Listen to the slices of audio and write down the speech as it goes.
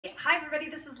Hi everybody,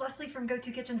 this is Leslie from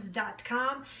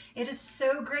GoToKitchens.com. It is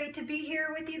so great to be here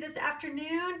with you this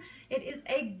afternoon. It is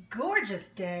a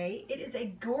gorgeous day. It is a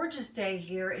gorgeous day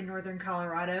here in Northern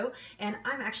Colorado, and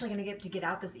I'm actually going to get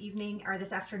out this evening or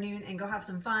this afternoon and go have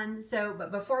some fun.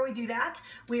 But before we do that,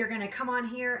 we are going to come on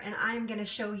here and I'm going to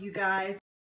show you guys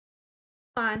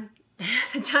time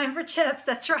for chips.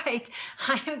 That's right.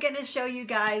 I am going to show you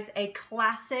guys a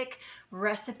classic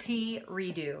recipe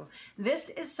redo. This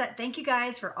is set. Thank you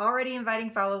guys for already inviting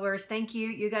followers. Thank you.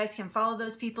 You guys can follow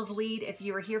those people's lead. If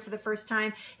you were here for the first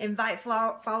time, invite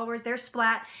followers. There's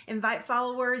Splat. Invite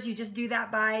followers. You just do that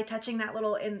by touching that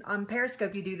little, on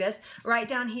Periscope you do this, right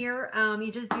down here. You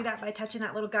just do that by touching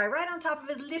that little guy right on top of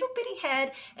his little bitty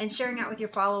head and sharing out with your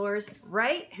followers,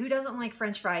 right? Who doesn't like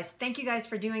French fries? Thank you guys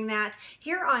for doing that.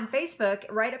 Here on Facebook,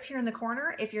 right up here in the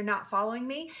corner, if you're not following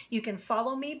me, you can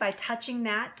follow me by touching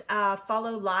that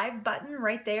follow live button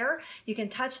right there. You can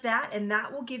touch that and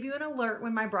that will give you an alert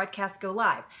when my broadcasts go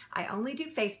live. I only do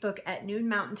Facebook at noon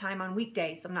Mountain Time on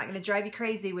weekdays, so I'm not going to drive you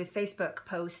crazy with Facebook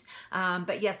posts,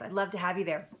 but yes, I'd love to have you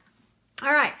there.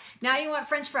 All right, now you want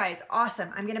French fries. Awesome.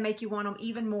 I'm going to make you want them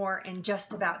even more in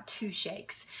just about 2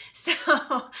 shakes. So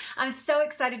I'm so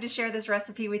excited to share this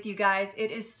recipe with you guys.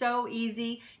 It is so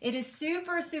easy. It is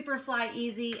super, super fly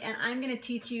easy, and I'm going to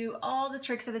teach you all the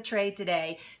tricks of the trade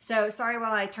today. So sorry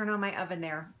while I turn on my oven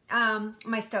there.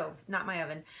 My stove, not my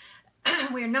oven.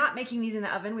 We are not making these in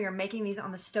the oven. We are making these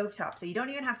on the stovetop. So you don't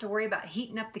even have to worry about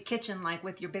heating up the kitchen like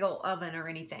with your big old oven or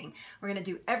anything. We're going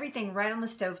to do everything right on the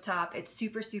stovetop. It's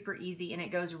super, super easy and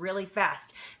it goes really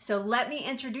fast. So let me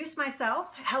introduce myself.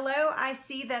 Hello, I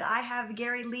see that I have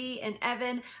Gary Lee and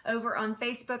Evan over on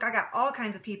Facebook. I got all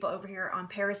kinds of people over here on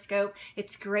Periscope.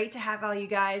 It's great to have all you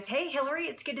guys. Hey, Hillary,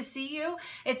 it's good to see you.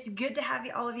 It's good to have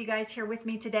all of you guys here with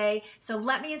me today. So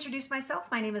let me introduce myself.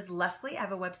 My name is Leslie. I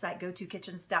have a website,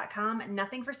 GoToKitchens.com.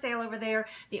 Nothing for sale over there.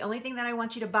 The only thing that I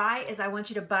want you to buy is I want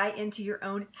you to buy into your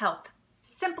own health.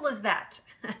 Simple as that.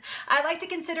 I like to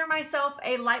consider myself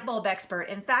a light bulb expert.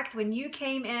 In fact, when you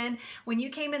came in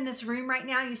this room right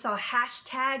now, you saw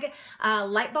hashtag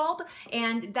light bulb,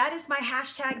 and that is my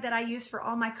hashtag that I use for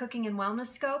all my cooking and wellness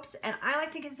scopes. And I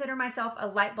like to consider myself a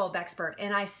light bulb expert.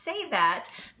 And I say that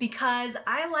because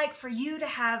I like for you to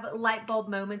have light bulb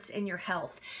moments in your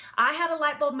health. I had a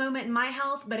light bulb moment in my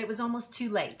health, but it was almost too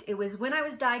late. It was when I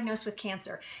was diagnosed with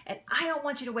cancer. And I don't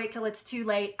want you to wait till it's too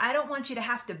late. I don't want you to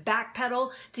have to backpedal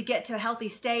to get to a healthy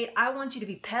state. I want you to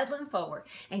be pedaling forward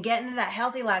and getting into that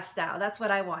healthy lifestyle. That's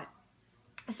what I want.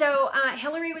 So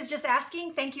Hillary was just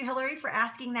asking. Thank you, Hillary, for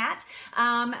asking that.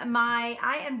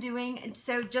 I am doing,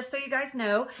 so just so you guys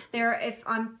know, if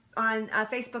I'm on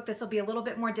Facebook, this will be a little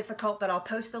bit more difficult, but I'll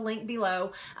post the link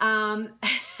below.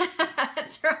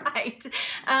 That's right.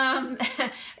 On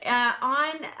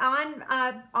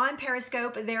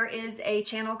Periscope, there is a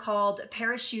channel called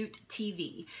Parachute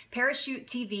TV. Parachute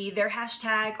TV, their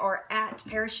hashtag or at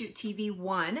Parachute TV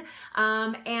 1.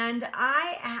 And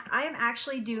I am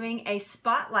actually doing a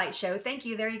spotlight show. Thank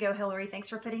you. There you go, Hillary. Thanks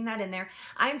for putting that in there.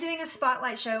 I'm doing a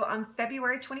spotlight show on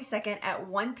February 22nd at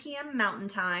 1 p.m. Mountain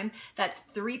Time. That's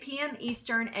 3 p.m.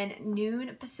 Eastern and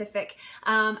noon Pacific.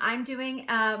 I'm doing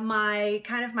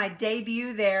my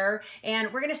debut there,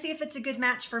 and we're gonna see if it's a good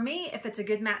match for me, if it's a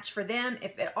good match for them.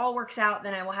 If it all works out,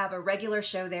 then I will have a regular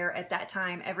show there at that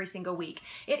time every single week.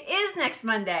 It is next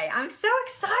Monday. I'm so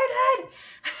excited.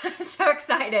 So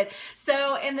excited.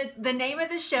 So, and the name of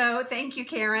the show, thank you,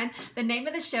 Karen. The name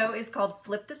of the show is called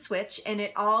Flip the Switch, and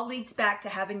it all leads back to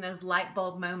having those light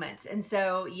bulb moments. And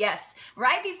so, yes,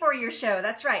 right before your show,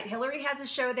 that's right. Hillary has a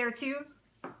show there too.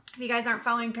 If you guys aren't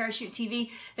following Parachute TV,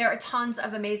 there are tons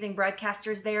of amazing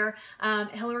broadcasters there.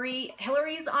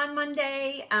 Hillary's on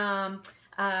Monday.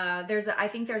 I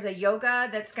think there's a yoga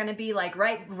that's going to be like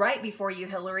right before you,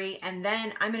 Hillary, and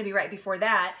then I'm going to be right before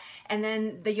that, and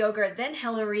then the yoga, then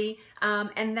Hillary,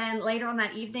 and then later on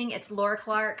that evening it's Laura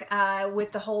Clark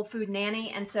with the Whole Food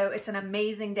Nanny, and so it's an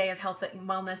amazing day of health and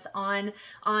wellness on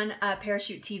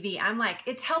Parachute TV. I'm like,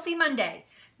 it's Healthy Monday.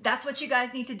 That's what you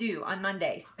guys need to do on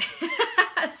Mondays.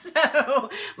 So I'm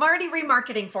already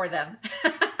remarketing for them.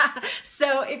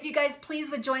 So if you guys please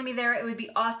would join me there, it would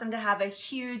be awesome to have a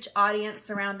huge audience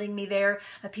surrounding me there,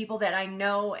 of people that I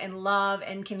know and love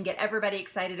and can get everybody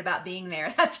excited about being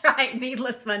there. That's right,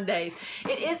 Needless Mondays.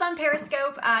 It is on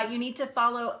Periscope. You need to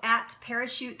follow at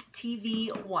Parachute TV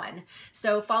 1.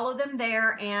 So follow them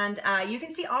there, and you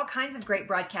can see all kinds of great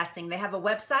broadcasting. They have a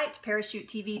website,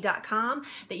 parachutetv.com,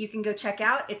 that you can go check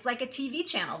out. It's like a TV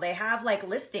channel. They have like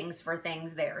listings for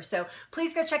things there. So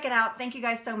please go check it out. Thank you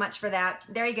guys so much for that.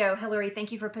 There you go, Hillary.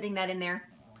 Thank you for putting that in there.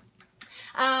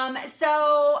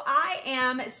 So I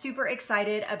am super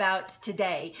excited about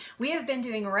today. We have been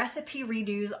doing recipe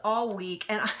redos all week,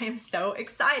 and I am so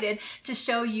excited to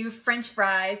show you French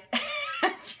fries.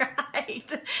 That's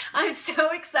right. I'm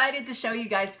so excited to show you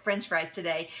guys French fries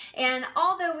today. And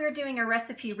although we're doing a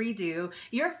recipe redo,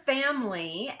 your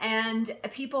family and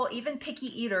people, even picky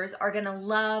eaters, are gonna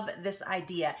love this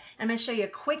idea. I'm gonna show you a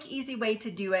quick, easy way to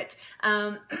do it.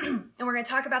 And we're gonna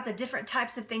talk about the different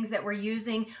types of things that we're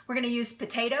using. We're gonna use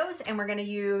potatoes and we're gonna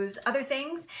use other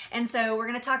things. And so we're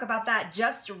gonna talk about that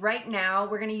just right now.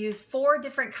 We're gonna use 4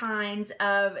 different kinds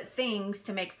of things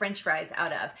to make French fries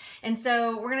out of. And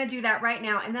so we're gonna do that right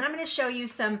now. And then I'm gonna show you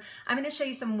some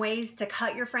ways to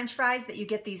cut your French fries that you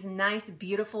get these nice,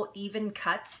 beautiful, even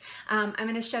cuts. I'm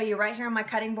gonna show you right here on my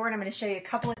cutting board. I'm gonna show you a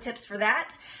couple of tips for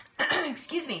that.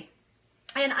 Excuse me.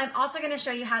 And I'm also going to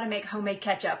show you how to make homemade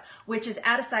ketchup, which is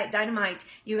out of sight dynamite.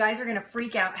 You guys are going to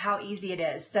freak out how easy it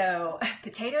is. So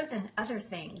potatoes and other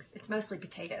things. It's mostly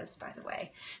potatoes, by the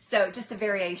way. So just a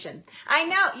variation. I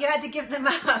know you had to give them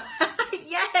up.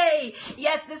 Yay!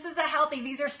 Yes, this is a healthy.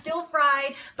 These are still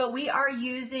fried, but we are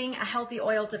using a healthy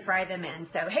oil to fry them in.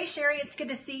 So hey, Sherry, it's good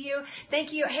to see you.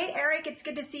 Thank you. Hey, Eric, it's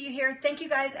good to see you here. Thank you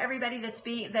guys, everybody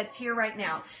that's here right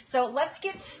now. So let's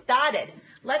get started.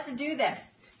 Let's do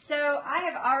this. So I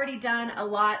have already done a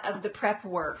lot of the prep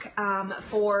work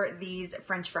for these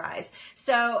French fries.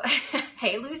 So,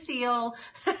 hey Lucille.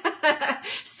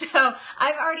 So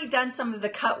I've already done some of the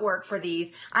cut work for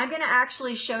these. I'm gonna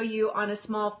actually show you on a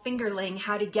small fingerling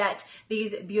how to get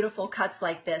these beautiful cuts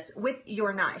like this with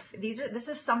your knife. This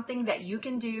is something that you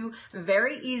can do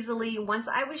very easily. Once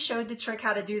I was showed the trick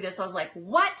how to do this, I was like,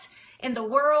 what in the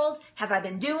world have I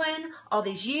been doing all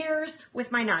these years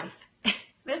with my knife?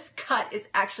 This cut is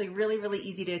actually really, really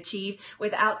easy to achieve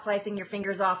without slicing your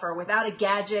fingers off or without a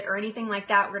gadget or anything like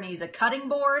that. We're gonna use a cutting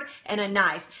board and a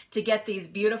knife to get these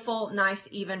beautiful, nice,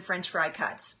 even French fry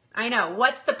cuts. I know,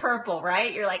 what's the purple,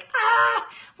 right? You're like,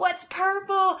 what's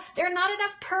purple? There are not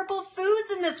enough purple foods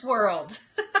in this world.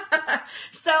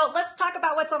 So let's talk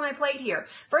about what's on my plate here.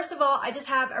 First of all, I just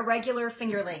have a regular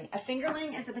fingerling. A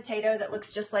fingerling is a potato that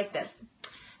looks just like this.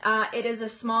 It is a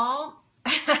small,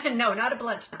 no, not a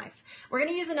blunt knife. We're going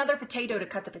to use another potato to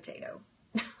cut the potato.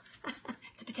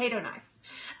 It's a potato knife.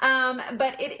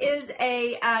 But it is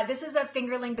this is a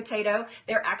fingerling potato.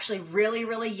 They're actually really,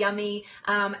 really yummy.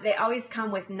 They always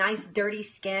come with nice dirty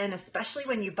skin, especially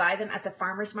when you buy them at the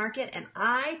farmer's market. And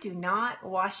I do not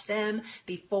wash them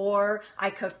before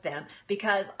I cook them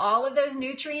because all of those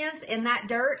nutrients in that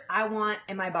dirt I want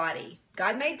in my body.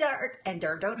 God made dirt and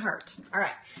dirt don't hurt. All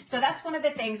right. So that's one of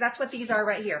the things. That's what these are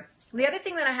right here. The other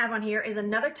thing that I have on here is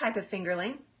another type of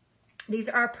fingerling. These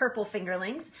are purple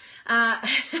fingerlings.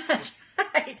 That's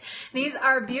right. These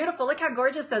are beautiful. Look how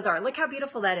gorgeous those are. Look how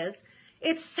beautiful that is.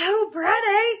 It's so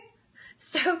pretty.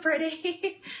 So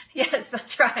pretty. Yes,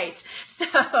 that's right.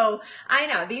 So I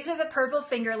know these are the purple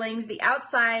fingerlings. The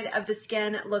outside of the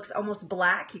skin looks almost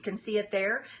black. You can see it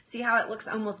there. See how it looks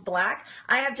almost black?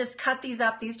 I have just cut these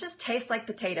up. These just taste like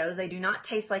potatoes. They do not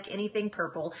taste like anything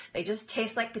purple. They just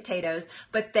taste like potatoes,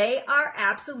 but they are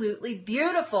absolutely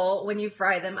beautiful when you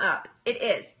fry them up. It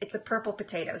is. It's a purple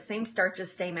potato. Same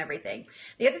starches, same everything.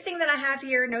 The other thing that I have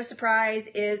here, no surprise,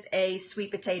 is a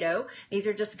sweet potato. These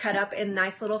are just cut up in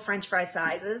nice little French fry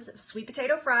sizes. Sweet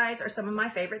potato fries are some of my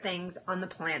favorite things on the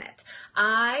planet.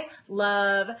 I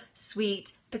love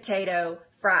sweet potato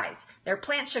fries. They're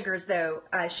plant sugars though,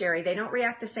 Sherry. They don't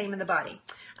react the same in the body.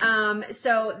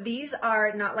 So these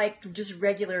are not like just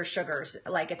regular sugars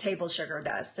like a table sugar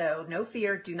does. So no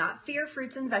fear. Do not fear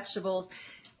fruits and vegetables.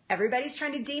 Everybody's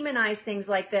trying to demonize things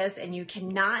like this, and you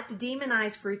cannot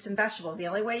demonize fruits and vegetables. The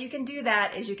only way you can do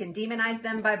that is you can demonize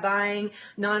them by buying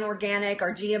non-organic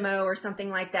or GMO or something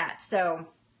like that. So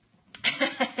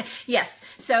yes,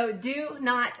 so do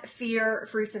not fear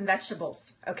fruits and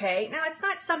vegetables, okay? Now, it's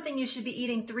not something you should be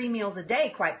eating 3 meals a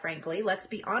day, quite frankly. Let's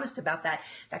be honest about that.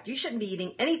 In fact, you shouldn't be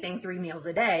eating anything 3 meals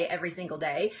a day, every single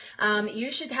day.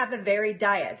 You should have a varied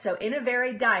diet. So in a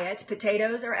varied diet,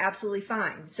 potatoes are absolutely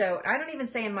fine. So I don't even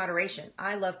say in moderation.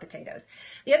 I love potatoes.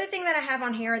 The other thing that I have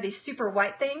on here are these super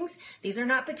white things. These are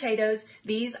not potatoes.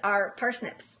 These are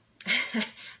parsnips.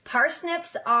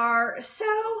 Parsnips are so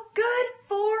good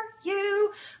for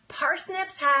you.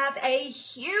 Parsnips have a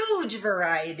huge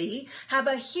variety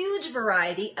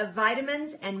of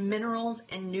vitamins and minerals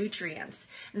and nutrients.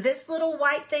 This little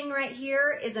white thing right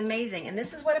here is amazing, and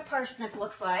this is what a parsnip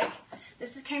looks like.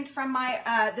 This came from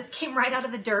this came right out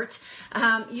of the dirt.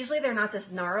 Usually they're not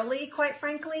this gnarly, quite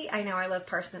frankly. I know I love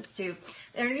parsnips too.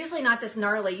 They're usually not this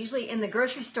gnarly. Usually in the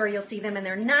grocery store you'll see them and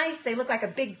they're nice. They look like a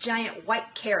big giant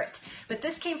white carrot. But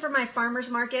this came from my farmer's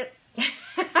market.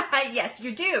 Yes,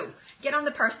 you do. Get on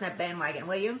the parsnip bandwagon,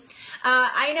 will you?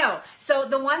 I know. So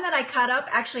the one that I cut up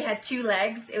actually had 2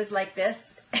 legs. It was like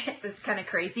this. It was kind of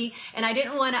crazy. And I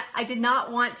did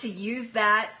not want to use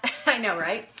that. I know,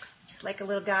 right? He's like a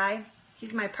little guy.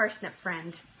 He's my parsnip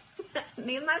friend.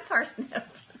 Me and my parsnip.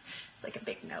 It's like a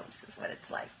big nose is what it's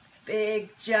like. It's big,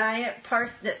 giant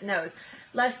parsnip nose.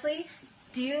 Leslie,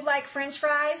 do you like French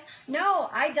fries? No,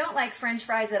 I don't like French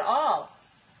fries at all.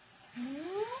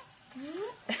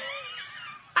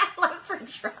 I love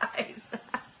French fries.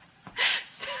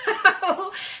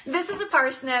 So this is a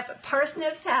parsnip.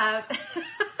 Parsnips have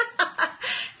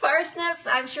parsnips,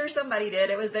 I'm sure somebody did.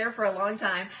 It was there for a long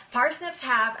time. Parsnips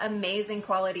have amazing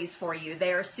qualities for you.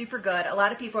 They are super good. A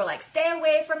lot of people are like, stay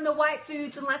away from the white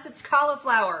foods unless it's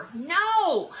cauliflower.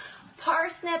 No!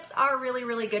 Parsnips are really,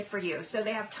 really good for you. So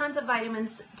they have tons of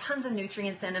vitamins, tons of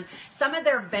nutrients in them. Some of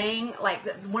their bang, like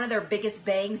one of their biggest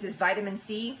bangs is vitamin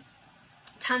C.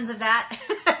 Tons of that.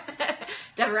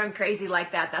 Don't run crazy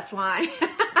like that, that's why.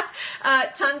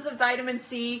 Tons of vitamin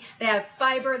C. They have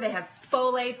fiber, they have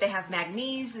folate, they have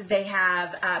magnesium, they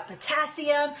have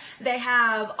potassium, they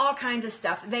have all kinds of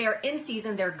stuff. They are in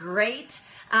season, they're great.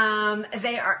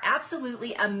 They are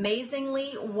absolutely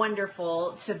amazingly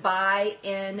wonderful to buy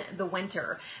in the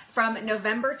winter. From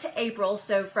November to April,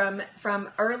 so from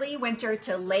early winter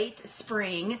to late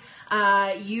spring,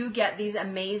 you get these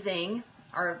amazing,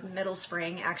 or middle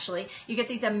spring actually, you get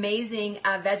these amazing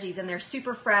veggies, and they're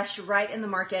super fresh right in the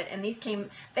market. And these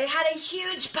they had a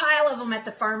huge pile of them at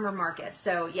the farmer market.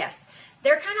 So yes,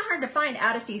 they're kind of hard to find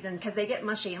out of season because they get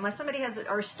mushy unless somebody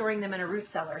are storing them in a root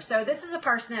cellar. So this is a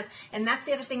parsnip, and that's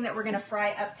the other thing that we're going to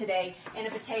fry up today in a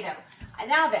potato. And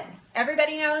now then,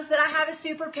 everybody knows that I have a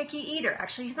super picky eater.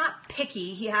 Actually, he's not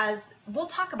picky. We'll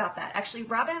talk about that. Actually,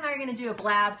 Robin and I are going to do a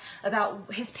blab about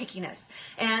his pickiness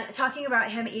and talking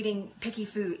about him eating picky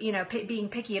food, being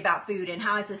picky about food and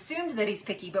how it's assumed that he's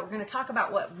picky, but we're going to talk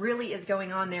about what really is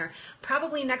going on there.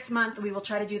 Probably next month, we will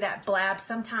try to do that blab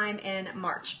sometime in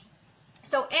March.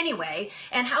 So anyway,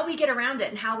 and how we get around it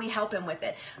and how we help him with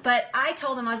it. But I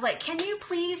told him, I was like, can you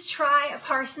please try a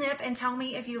parsnip and tell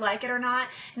me if you like it or not?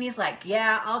 And he's like,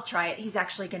 yeah, I'll try it. He's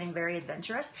actually getting very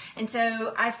adventurous. And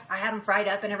so I had him fried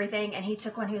up and everything, and he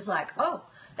took one. He was like, oh,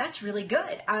 that's really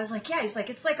good. I was like, yeah. He's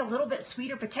like, it's like a little bit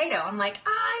sweeter potato. I'm like,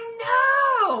 I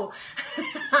know.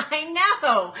 I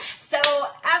know. So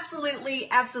absolutely,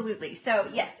 absolutely. So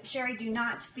yes, Sherry, do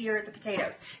not fear the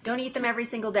potatoes. Don't eat them every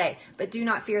single day, but do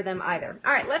not fear them either.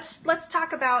 All right, let's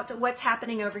talk about what's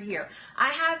happening over here. I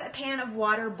have a pan of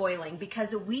water boiling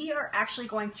because we are actually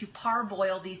going to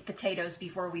parboil these potatoes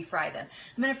before we fry them.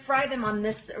 I'm going to fry them on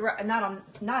this, not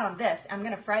on this. I'm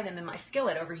going to fry them in my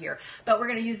skillet over here, but we're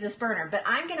going to use this burner. But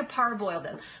I'm going to parboil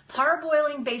them.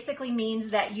 Parboiling basically means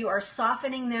that you are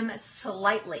softening them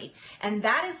slightly, and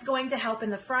that is going to help in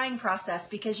the frying process,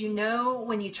 because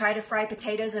when you try to fry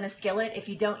potatoes in a skillet, if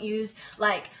you don't use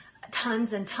like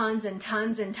tons and tons and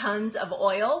tons and tons of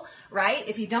oil, right?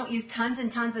 If you don't use tons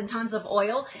and tons and tons of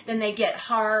oil, then they get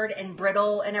hard and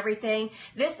brittle and everything.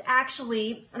 This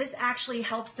actually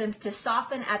helps them to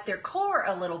soften at their core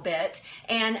a little bit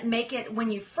and make it,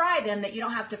 when you fry them, that you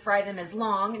don't have to fry them as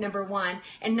long, number one.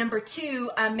 And number two,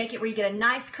 make it where you get a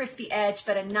nice crispy edge,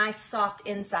 but a nice soft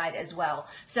inside as well.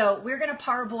 So we're going to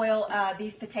parboil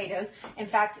these potatoes. In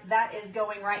fact, that is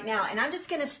going right now. And I'm just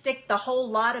going to stick the whole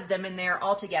lot of them in there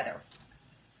all together.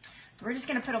 We're just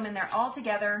going to put them in there all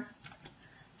together.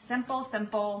 Simple,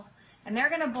 simple. And they're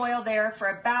going to boil there for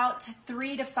about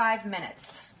 3 to 5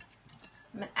 minutes.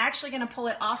 I'm actually going to pull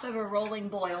it off of a rolling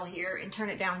boil here and turn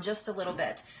it down just a little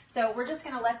bit. So we're just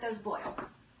going to let those boil.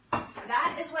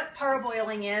 That is what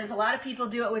parboiling is. A lot of people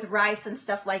do it with rice and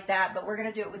stuff like that, but we're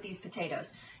going to do it with these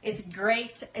potatoes. It's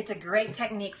great. It's a great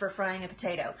technique for frying a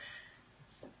potato.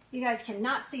 You guys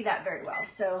cannot see that very well,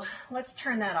 so let's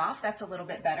turn that off. That's a little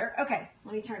bit better. Okay,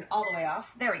 let me turn it all the way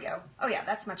off. There we go. Oh yeah,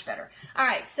 that's much better. All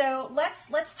right, so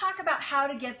let's talk about how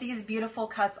to get these beautiful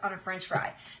cuts on a French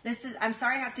fry. I'm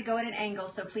sorry I have to go at an angle,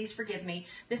 so please forgive me.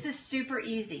 This is super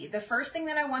easy. The first thing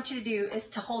that I want you to do is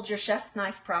to hold your chef's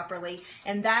knife properly,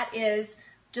 and that is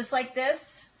just like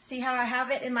this. See how I have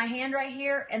it in my hand right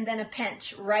here, and then a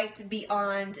pinch right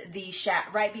beyond the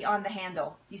right beyond the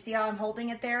handle. You see how I'm holding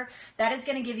it there? That is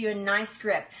going to give you a nice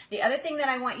grip. The other thing that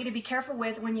I want you to be careful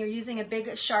with when you're using a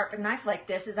big sharp knife like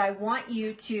this is I want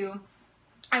you to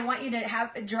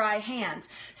have dry hands.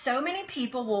 So many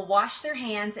people will wash their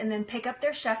hands and then pick up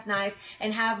their chef knife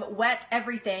and have wet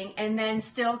everything and then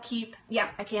still keep, yeah,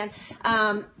 I can,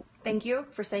 Thank you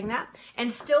for saying that.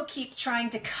 And still keep trying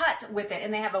to cut with it.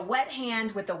 And they have a wet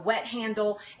hand with a wet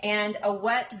handle and a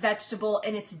wet vegetable,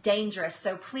 and it's dangerous.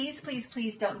 So please, please,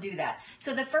 please don't do that.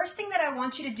 So the first thing that I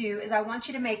want you to do is I want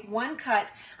you to make one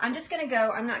cut. I'm just going to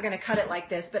go, I'm not going to cut it like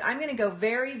this, but I'm going to go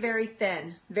very, very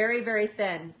thin, very, very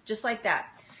thin, just like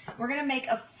that. We're going to make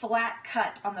a flat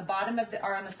cut on the bottom of the,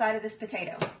 or on the side of this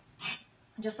potato.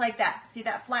 Just like that. See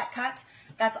that flat cut?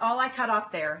 That's all I cut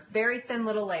off there. Very thin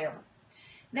little layer.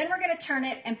 Then we're going to turn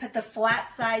it and put the flat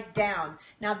side down.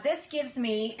 Now this gives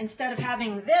me, instead of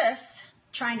having this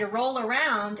trying to roll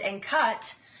around and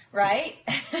cut, right?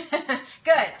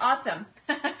 Good, awesome.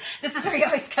 This is where you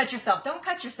always cut yourself. Don't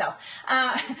cut yourself.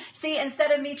 See,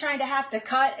 instead of me trying to have to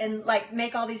cut and like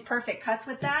make all these perfect cuts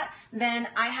with that, then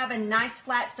I have a nice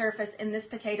flat surface and this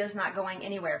potato's not going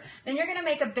anywhere. Then you're going to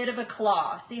make a bit of a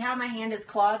claw. See how my hand is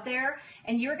clawed there?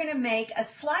 And you're going to make a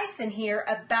slice in here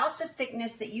about the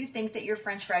thickness that you think that your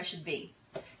French fry should be.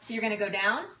 So you're going to go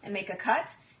down and make a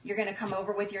cut. You're going to come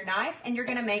over with your knife and you're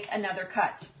going to make another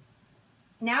cut.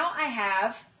 Now I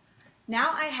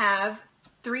have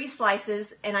 3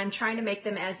 slices and I'm trying to make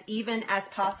them as even as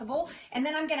possible, and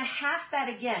then I'm going to half that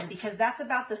again because that's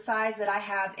about the size that I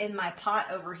have in my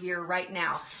pot over here right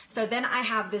now. So then I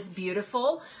have this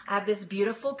beautiful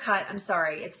cut. I'm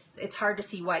sorry, it's hard to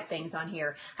see white things on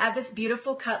here. I have this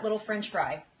beautiful cut little French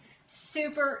fry.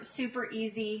 Super, super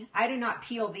easy. I do not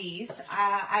peel these.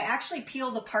 I actually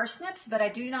peel the parsnips, but I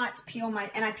do not peel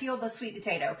and I peel the sweet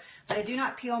potato, but I do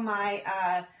not peel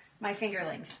my my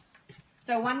fingerlings.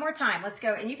 So one more time, let's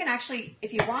go. And you can actually,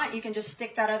 if you want, you can just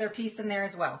stick that other piece in there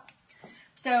as well.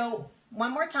 So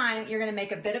one more time, you're going to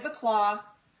make a bit of a claw.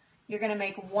 You're going to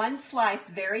make one slice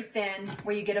very thin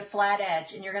where you get a flat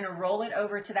edge, and you're going to roll it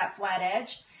over to that flat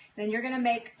edge. Then you're going to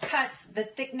make cuts the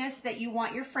thickness that you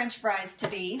want your French fries to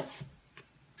be,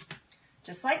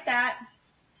 just like that.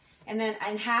 And then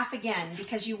in half again,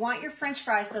 because you want your French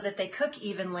fries so that they cook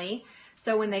evenly.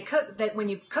 So when they cook, that when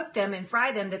you cook them and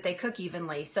fry them, that they cook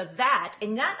evenly. So that,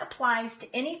 and that applies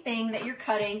to anything that you're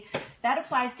cutting. That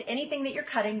applies to anything that you're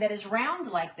cutting that is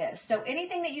round like this. So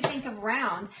anything that you think of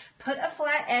round, put a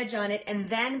flat edge on it and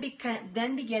then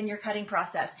begin your cutting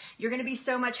process. You're going to be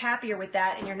so much happier with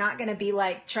that, and you're not going to be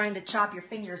like trying to chop your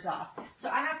fingers off. So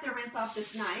I have to rinse off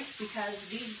this knife because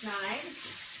these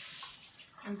knives,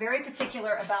 I'm very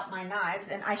particular about my knives,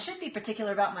 and I should be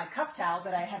particular about my cup towel,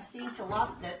 but I have seemed to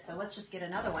lost it, so let's just get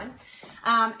another one.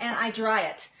 And I dry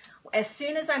it. As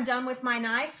soon as I'm done with my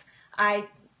knife,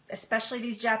 especially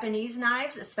these Japanese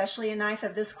knives, especially a knife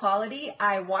of this quality,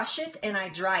 I wash it and I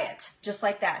dry it, just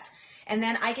like that. And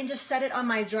then I can just set it on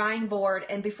my drying board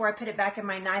and before I put it back in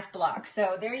my knife block.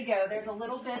 So there you go. There's a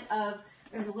little bit of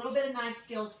knife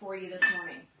skills for you this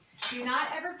morning. Do not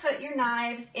ever put your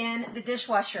knives in the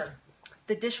dishwasher.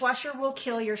 The dishwasher will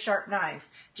kill your sharp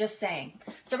knives, just saying.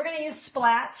 So we're going to use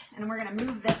splat, and we're going to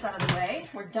move this out of the way.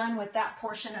 We're done with that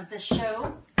portion of this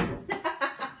show.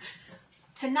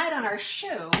 Tonight on our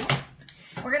show,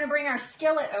 we're going to bring our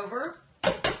skillet over.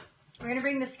 We're going to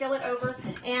bring the skillet over,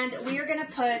 and we are going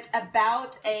to put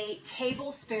about a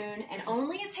tablespoon, and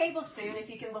only a tablespoon, if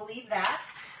you can believe that,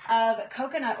 of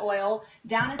coconut oil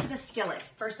down into the skillet.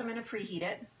 First, I'm going to preheat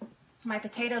it. My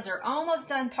potatoes are almost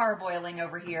done parboiling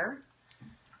over here.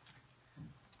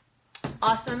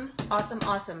 Awesome, awesome,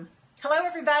 awesome. Hello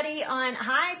everybody on,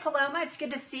 hi Paloma, it's good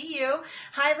to see you.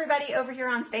 Hi everybody over here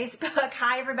on Facebook.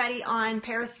 Hi everybody on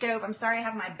Periscope. I'm sorry I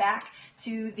have my back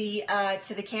to the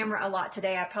camera a lot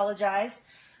today. I apologize.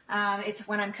 It's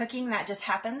when I'm cooking that just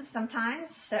happens sometimes.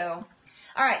 So,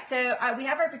 all right, so we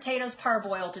have our potatoes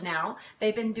parboiled now.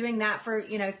 They've been doing that for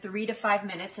 3 to 5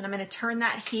 minutes, and I'm going to turn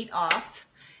that heat off.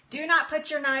 Do not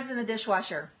put your knives in the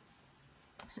dishwasher.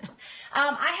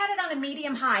 I had it on a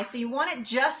medium high, so you want it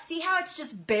just, see how it's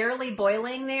just barely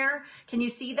boiling there? Can you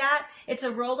see that? It's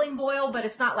a rolling boil, but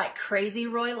it's not like crazy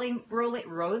rolling boil.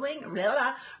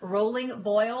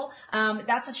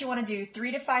 That's what you want to do,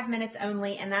 3 to 5 minutes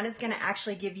only, and that is going to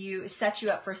actually set you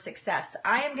up for success.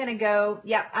 I'm going to go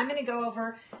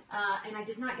over, and I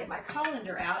did not get my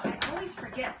colander out. I always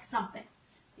forget something.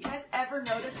 You guys ever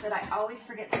notice that I always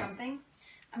forget something?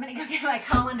 I'm going to go get my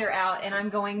colander out, and I'm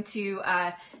going to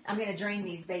drain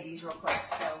these babies real quick.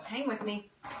 So hang with me.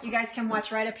 You guys can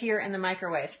watch right up here in the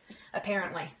microwave,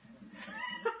 apparently.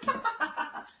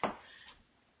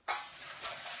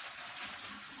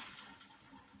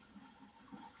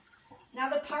 Now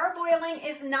the parboiling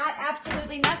is not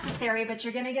absolutely necessary, but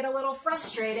you're going to get a little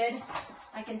frustrated.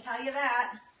 I can tell you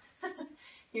that.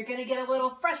 you're going to get a little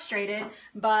frustrated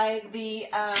by the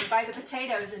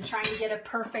potatoes and trying to get a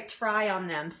perfect fry on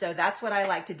them. So that's what I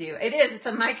like to do. It's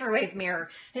a microwave mirror.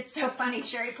 It's so funny.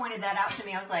 Sherry pointed that out to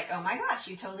me. I was like, oh my gosh,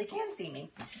 you totally can see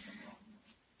me.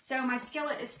 So my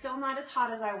skillet is still not as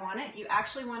hot as I want it. You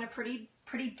actually want a pretty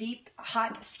deep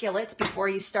hot skillet before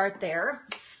you start there.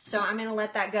 So I'm going to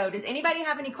let that go. Does anybody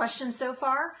have any questions so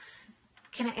far?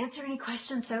 Can I answer any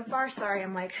questions so far? Sorry,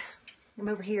 I'm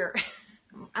over here.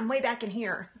 I'm way back in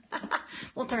here.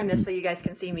 We'll turn this so you guys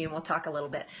can see me and we'll talk a little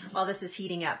bit while this is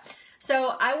heating up.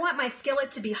 So I want my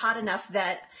skillet to be hot enough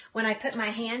that when I put my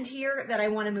hand here that I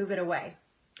want to move it away.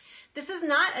 This is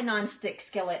not a non-stick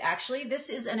skillet, actually. This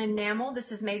is an enamel. This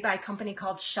is made by a company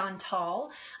called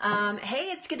Chantal.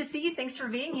 Hey, it's good to see you. Thanks for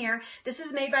being here. This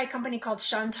is made by a company called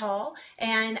Chantal,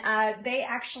 and they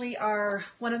actually are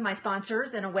one of my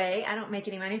sponsors in a way. I don't make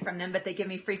any money from them, but they give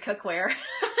me free cookware.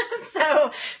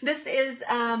 So this is,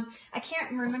 I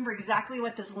can't remember exactly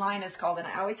what this line is called, and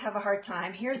I always have a hard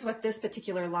time. Here's what this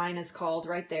particular line is called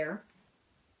right there.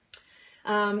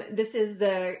 This is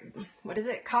the, what is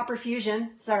it? Copper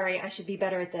Fusion. Sorry, I should be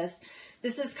better at this.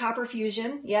 This is Copper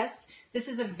Fusion. Yes. This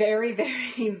is a very,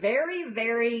 very, very,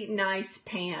 very nice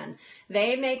pan.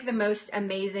 They make the most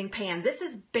amazing pan. This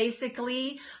is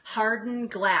basically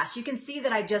hardened glass. You can see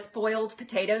that I just boiled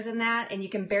potatoes in that, and you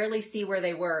can barely see where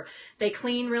they were. They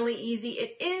clean really easy.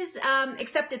 It is,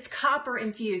 except it's copper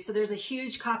infused. So there's a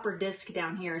huge copper disc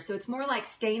down here. So it's more like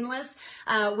stainless,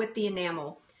 with the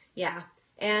enamel. Yeah.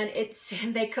 And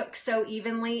they cook so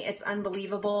evenly, it's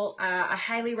unbelievable. I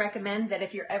highly recommend that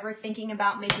if you're ever thinking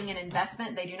about making an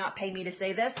investment, they do not pay me to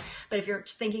say this, but if you're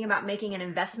thinking about making an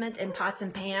investment in pots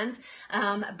and pans,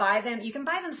 buy them. You can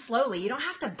buy them slowly. You don't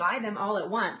have to buy them all at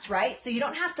once, right? So you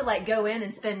don't have to like go in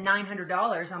and spend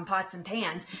 $900 on pots and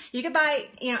pans. You could buy,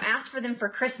 ask for them for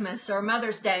Christmas or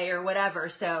Mother's Day or whatever.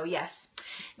 So yes,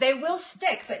 they will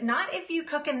stick, but not if you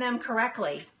cook in them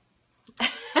correctly.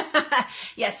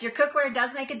 Yes, your cookware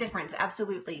does make a difference.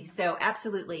 Absolutely. So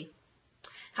absolutely.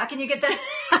 How can you get that?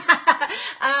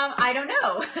 I don't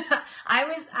know. I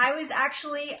was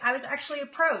actually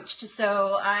approached.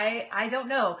 So I don't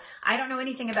know. I don't know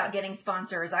anything about getting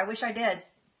sponsors. I wish I did.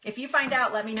 If you find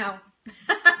out, let me know.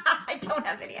 I don't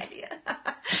have any idea.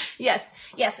 Yes.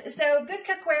 So good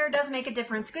cookware does make a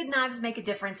difference. Good knives make a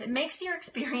difference. It makes your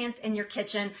experience in your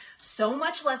kitchen so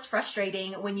much less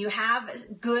frustrating when you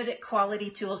have good quality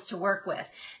tools to work with.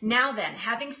 Now then,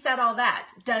 having said all that,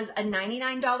 does a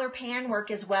 $99 pan work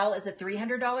as well as a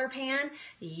 $300 pan?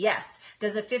 Yes.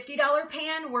 Does a $50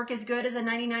 pan work as good as a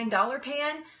 $99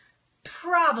 pan?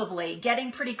 Probably.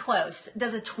 Getting pretty close.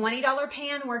 Does a $20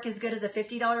 pan work as good as a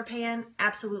 $50 pan?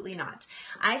 Absolutely not.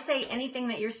 I say anything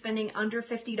that you're spending under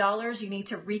 $50, you need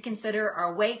to reconsider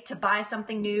or wait to buy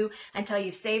something new until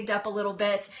you've saved up a little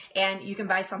bit and you can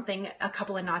buy something a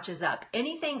couple of notches up.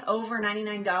 Anything over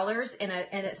 $99 and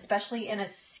especially in a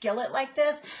skillet like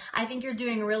this, I think you're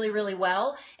doing really, really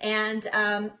well and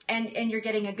you're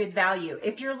getting a good value.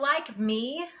 If you're like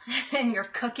me and you're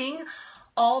cooking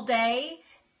all day,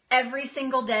 every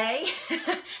single day,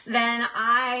 then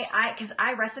because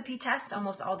I recipe test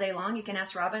almost all day long. You can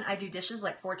ask Robin. I do dishes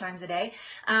like 4 times a day.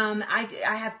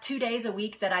 I have 2 days a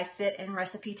week that I sit and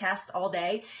recipe test all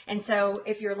day. And so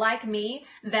if you're like me,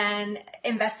 then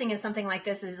investing in something like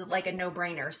this is like a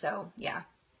no-brainer. So yeah.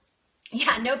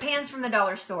 Yeah, no pans from the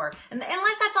dollar store. And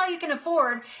unless that's all you can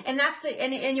afford, and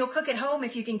and you'll cook at home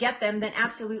if you can get them, then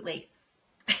absolutely.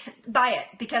 Buy it,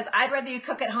 because I'd rather you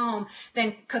cook at home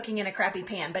than cooking in a crappy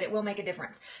pan, but it will make a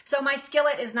difference. So my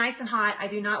skillet is nice and hot. I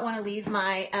do not want to leave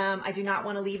my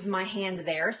hand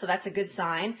there, so that's a good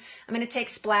sign. I'm going to take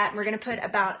splat, and we're going to put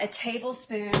about a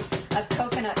tablespoon of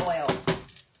coconut oil.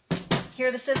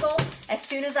 Hear the sizzle? As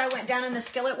soon as I went down in the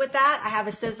skillet with that, I have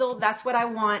a sizzle. That's what I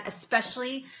want,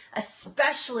 especially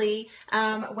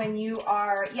when you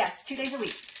are, yes, 2 days a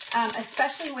week,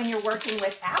 especially when you're working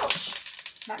with, ouch.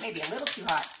 That may be a little too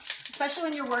hot, especially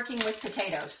when you're working with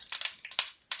potatoes.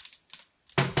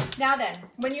 Now then,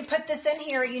 when you put this in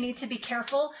here, you need to be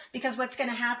careful because what's going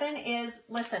to happen is,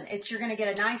 listen, you're going to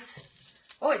get a nice,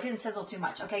 oh, it didn't sizzle too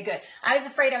much. Okay, good. I was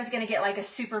afraid I was going to get like a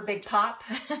super big pop.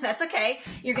 That's okay.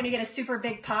 You're going to get a super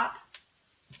big pop.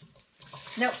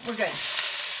 Nope, we're good.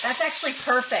 That's actually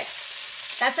perfect.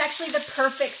 That's actually the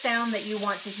perfect sound that you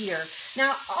want to hear.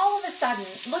 Now, all of a sudden,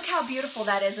 look how beautiful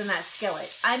that is in that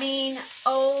skillet. I mean,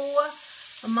 oh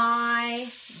my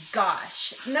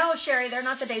gosh. No, Sherry, they're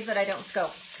not the days that I don't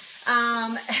scope.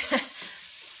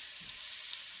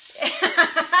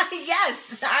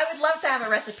 Yes, I would love to have a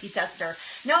recipe tester.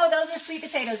 No, those are sweet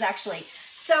potatoes, actually.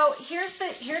 So here's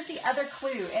the other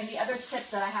clue and the other tip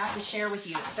that I have to share with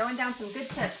you. I'm throwing down some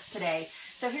good tips today.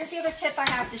 So here's the other tip I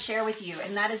have to share with you,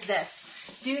 and that is this.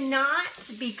 Do not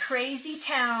be crazy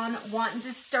town wanting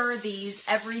to stir these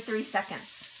every 3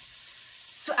 seconds.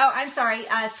 So, oh, I'm sorry,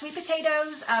 sweet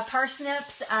potatoes,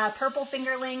 parsnips, purple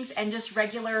fingerlings, and just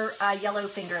regular yellow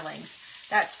fingerlings.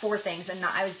 That's 4 things, and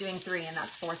I was doing 3, and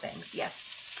that's 4 things, yes.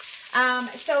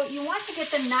 So you want to get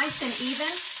them nice and even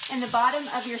in the bottom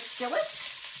of your skillet.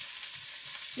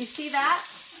 You see that?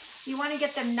 You want to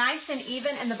get them nice and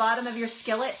even in the bottom of your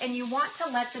skillet, and you want to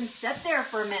let them sit there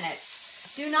for a minute.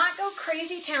 Do not go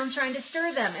crazy town trying to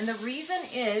stir them. And the reason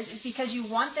is because you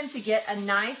want them to get a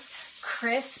nice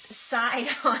crisp side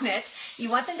on it.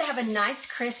 You want them to have a nice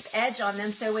crisp edge on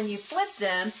them, so when you flip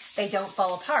them, they don't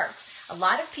fall apart. A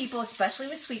lot of people, especially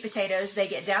with sweet potatoes, they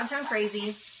get downtown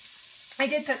crazy. I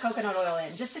did put coconut oil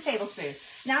in, just a tablespoon.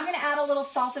 Now I'm going to add a little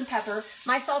salt and pepper.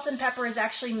 My salt and pepper is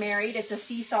actually married. It's a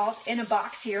sea salt in a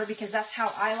box here because that's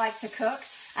how I like to cook.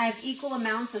 I have equal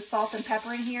amounts of salt and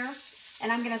pepper in here.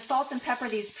 And I'm going to salt and pepper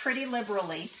these pretty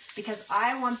liberally because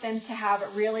I want them to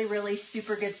have really, really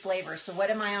super good flavor. So what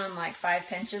am I on, like 5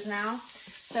 pinches now?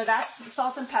 So that's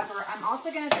salt and pepper. I'm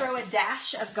also going to throw a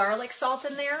dash of garlic salt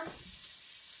in there.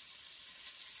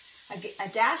 A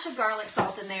dash of garlic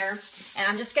salt in there, and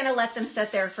I'm just going to let them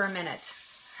sit there for a minute.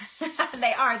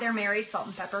 They're married, salt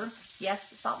and pepper.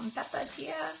 Yes, salt and pepper's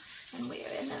here. And we're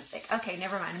in the thick. Okay,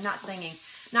 never mind. I'm not singing.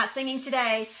 Not singing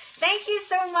today. Thank you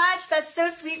so much. That's so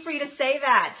sweet for you to say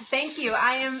that. Thank you.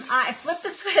 I flipped the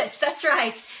switch. That's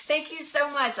right. Thank you so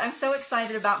much. I'm so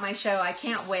excited about my show. I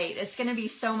can't wait. It's going to be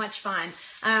so much fun.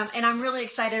 And I'm really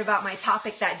excited about my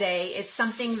topic that day. It's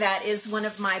something that is one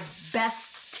of my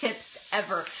best tips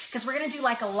ever, because we're going to do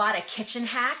like a lot of kitchen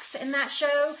hacks in that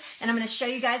show, and I'm going to show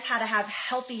you guys how to have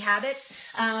healthy habits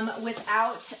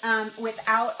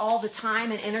without all the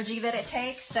time and energy that it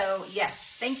takes. So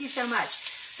yes, thank you so much.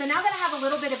 So now that I have a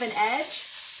little bit of an edge,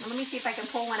 let me see if I can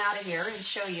pull one out of here and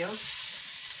show you.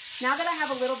 Now that I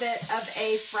have a little bit of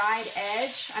a fried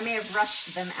edge, I may have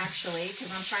rushed them actually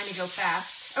because I'm trying to go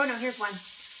fast. Oh no, here's one.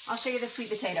 I'll show you the sweet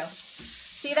potato.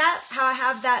 See that? How I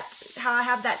have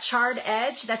that charred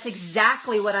edge? That's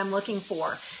exactly what I'm looking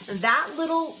for.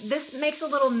 This makes a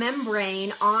little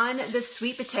membrane on the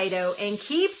sweet potato and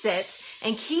keeps it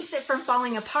from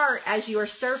falling apart as you are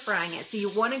stir frying it. So you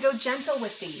want to go gentle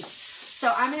with these.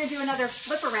 So I'm going to do another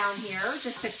flip around here.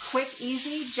 Just a quick,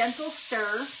 easy, gentle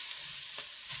stir.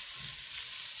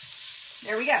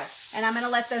 There we go. And I'm going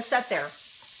to let those sit there.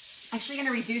 Actually going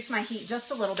to reduce my heat just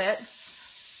a little bit.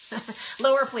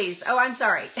 Lower, please. Oh, I'm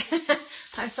sorry.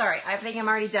 I'm sorry. I think I'm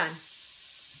already done.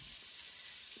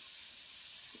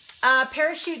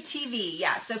 Parachute TV.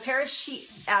 Yeah, so Parachute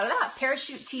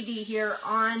TV here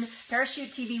on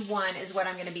Parachute TV 1 is what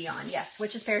I'm going to be on. Yes,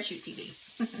 which is Parachute TV.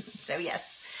 So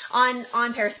yes, on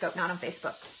Periscope, not on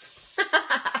Facebook.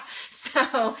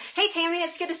 So, hey Tammy,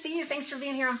 it's good to see you. Thanks for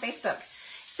being here on Facebook.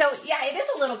 So yeah, it is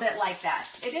a little bit like that.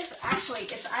 It is actually,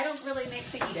 I don't really make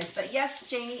fajitas, but yes,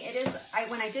 Janie, it is,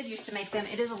 when I did used to make them,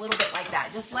 it is a little bit like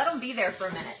that. Just let them be there for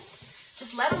a minute.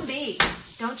 Just let them be.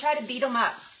 Don't try to beat them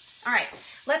up. All right,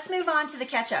 let's move on to the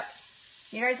ketchup.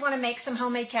 You guys want to make some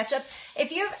homemade ketchup?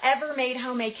 If you've ever made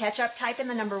homemade ketchup, type in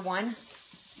the number 1.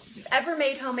 If you've ever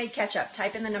made homemade ketchup,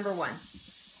 type in the number 1.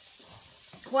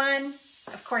 1.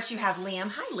 Of course you have,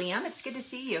 Liam. Hi, Liam. It's good to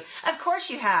see you. Of course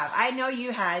you have. I know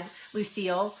you had,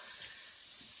 Lucille.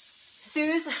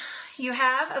 Suze, you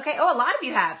have? Okay. Oh, a lot of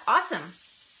you have. Awesome.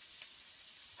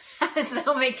 Is the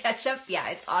homemade ketchup? Yeah,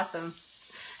 it's awesome.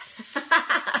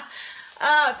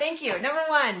 Oh, thank you. Number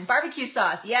 1, barbecue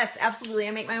sauce. Yes, absolutely.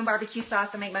 I make my own barbecue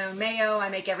sauce. I make my own mayo. I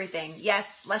make everything.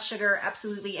 Yes, less sugar,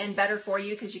 absolutely, and better for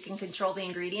you because you can control the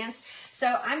ingredients.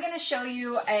 So I'm going to show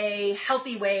you a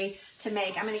healthy way to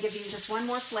make. I'm going to give you just one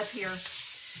more flip here.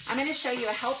 I'm going to show you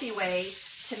a healthy way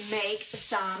to make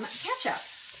some ketchup.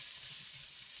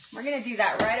 We're going to do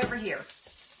that right over here.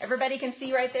 Everybody can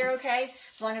see right there, okay?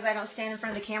 As long as I don't stand in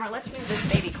front of the camera. Let's move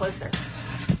this baby closer.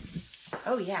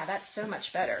 Oh yeah, that's so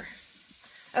much better.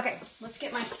 Okay, let's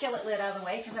get my skillet lid out of the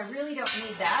way because I really don't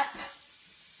need that.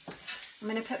 I'm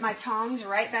going to put my tongs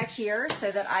right back here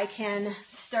so that I can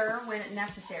stir when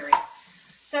necessary.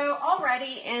 So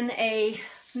already in a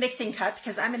mixing cup,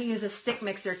 because I'm going to use a stick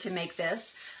mixer to make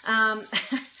this,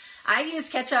 I use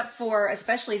ketchup for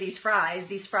especially these fries.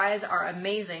 These fries are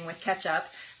amazing with ketchup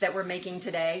that we're making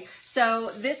today. So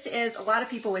this is, a lot of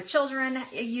people with children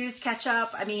use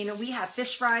ketchup. I mean, we have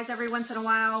fish fries every once in a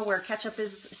while where ketchup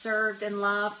is served and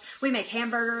loved. We make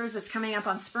hamburgers. It's coming up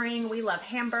on spring. We love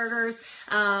hamburgers.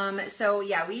 So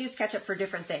yeah, we use ketchup for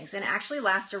different things and actually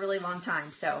lasts a really long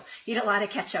time. So eat a lot of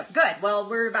ketchup. Good. Well,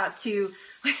 we're about to...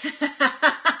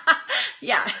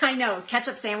 Yeah, I I know,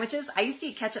 ketchup sandwiches. I used to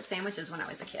eat ketchup sandwiches when I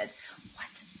was a kid.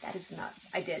 What? That is nuts.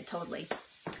 I did, totally.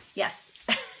 Yes.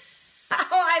 Oh,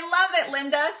 I love it,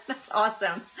 Linda. That's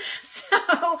awesome.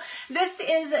 So this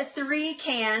is 3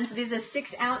 cans. These are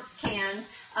 6-ounce cans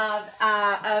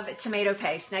of tomato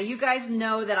paste. Now you guys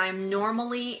know that I'm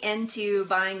normally into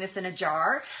buying this in a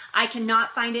jar. I cannot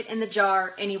find it in the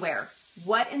jar anywhere.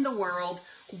 What in the world?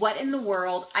 What in the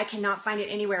world? I cannot find it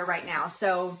anywhere right now.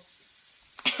 So,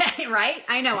 right?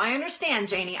 I know. I understand,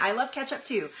 Janie. I love ketchup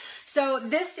too. So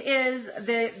this is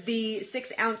the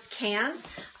 6-ounce cans.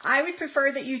 I would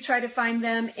prefer that you try to find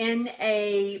them in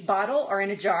a bottle or in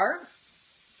a jar,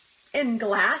 in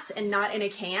glass and not in a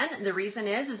can. And the reason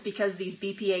is because these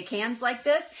BPA cans like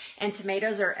this, and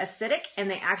tomatoes are acidic and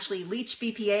they actually leach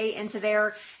BPA into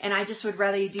there, and I just would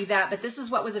rather you do that. But this is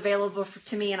what was available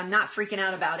to me, and I'm not freaking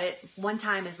out about it. One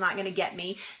time is not going to get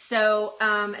me. So,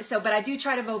 but I do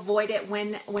try to avoid it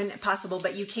when possible.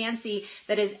 But you can see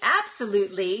that is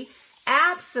absolutely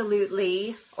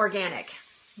organic.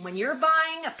 When you're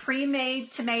buying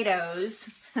pre-made tomatoes,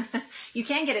 you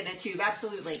can get it in a tube,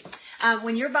 absolutely.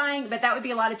 When you're buying, but that would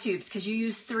be a lot of tubes because you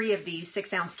use 3 of these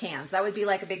 6-ounce cans. That would be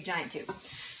like a big giant tube.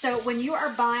 So when you are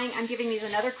buying, I'm giving these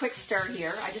another quick stir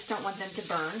here. I just don't want them to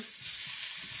burn.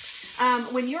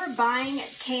 When you're buying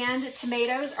canned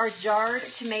tomatoes or jarred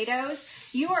tomatoes,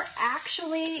 you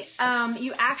actually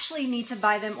need to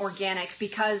buy them organic,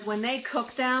 because when they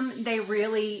cook them, it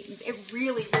really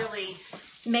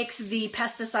makes the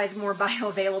pesticides more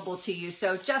bioavailable to you.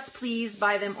 So just please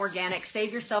buy them organic.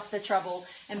 Save yourself the trouble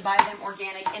and buy them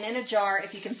organic and in a jar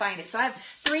if you can find it. So I have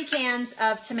 3 cans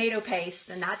of tomato paste,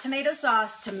 and not tomato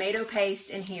sauce, tomato paste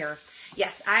in here.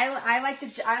 Yes, I like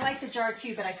the jar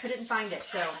too, but I couldn't find it.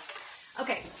 So,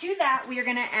 okay, to that we are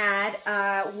going to add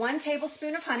 1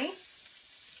 tablespoon of honey.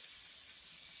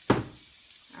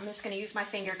 I'm just going to use my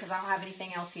finger because I don't have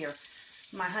anything else here.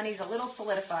 My honey's a little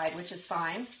solidified, which is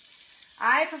fine.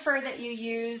 I prefer that you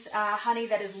use honey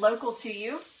that is local to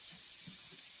you.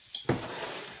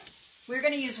 We're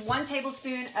going to use 1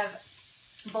 tablespoon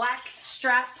of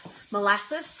blackstrap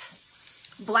molasses.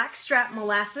 Blackstrap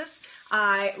molasses.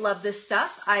 I love this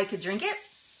stuff. I could drink it.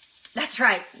 That's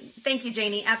right. Thank you,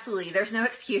 Janie. Absolutely. There's no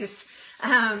excuse.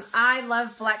 I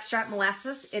love blackstrap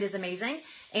molasses. It is amazing.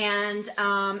 And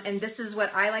this is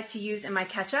what I like to use in my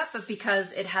ketchup,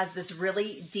 because it has this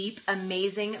really deep,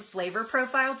 amazing flavor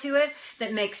profile to it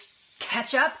that makes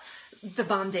ketchup the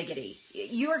bomb diggity.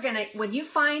 You are gonna, when you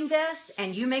find this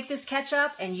and you make this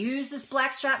ketchup and use this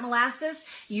blackstrap molasses,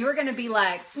 you're gonna be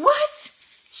like, what?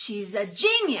 She's a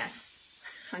genius.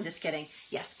 I'm just kidding.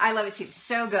 Yes, I love it too.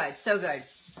 So good, so good.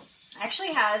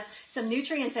 Actually has some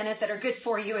nutrients in it that are good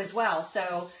for you as well.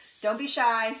 So don't be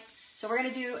shy. So we're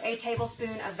going to do a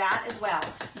tablespoon of that as well.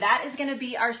 That is going to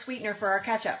be our sweetener for our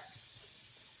ketchup.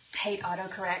 Hate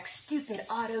autocorrect. Stupid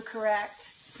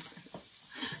autocorrect.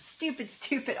 Stupid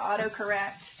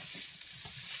autocorrect.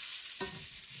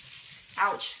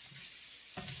 Ouch.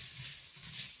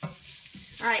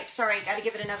 All right, sorry, got to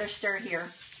give it another stir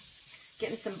here.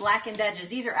 Getting some blackened edges.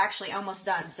 These are actually almost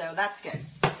done, so that's good.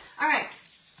 All right.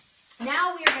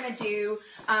 Now we are going to do,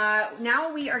 I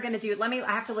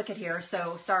have to look at here,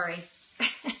 so sorry.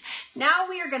 Now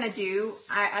we are going to do,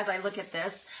 as I look at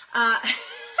this, I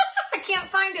can't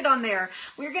find it on there.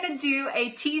 We're going to do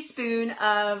a teaspoon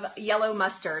of yellow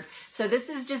mustard. So this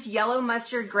is just yellow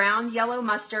mustard, ground yellow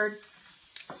mustard.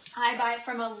 I buy it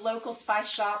from a local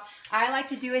spice shop. I like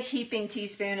to do a heaping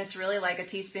teaspoon. It's really like a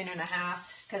teaspoon and a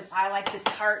half, because I like the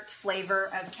tart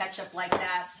flavor of ketchup like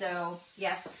that. So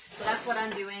yes, so that's what I'm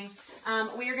doing.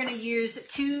 We are going to use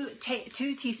 2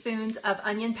 teaspoons of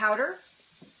onion powder.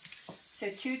 So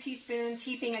 2 teaspoons,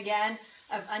 heaping again,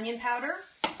 of onion powder.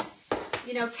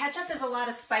 You know, ketchup is a lot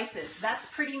of spices. That's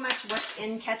pretty much what's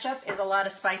in ketchup, is a lot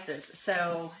of spices.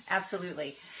 So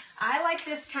absolutely. I like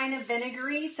this kind of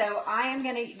vinegary, so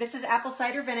this is apple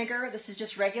cider vinegar. This is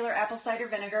just regular apple cider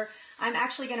vinegar. I'm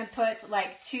actually going to put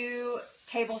like 2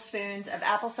 tablespoons of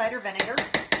apple cider vinegar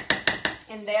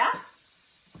in there.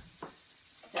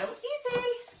 So easy.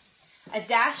 A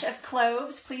dash of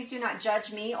cloves. Please do not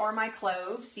judge me or my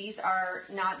cloves. These are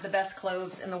not the best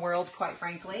cloves in the world, quite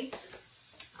frankly.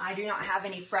 I do not have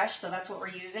any fresh, so that's what we're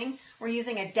using. We're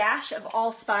using a dash of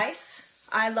allspice.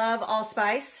 I love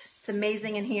allspice. It's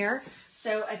amazing in here.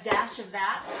 So a dash of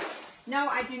that. No,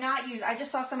 I do not use, I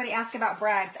just saw somebody ask about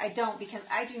Bragg's. I don't, because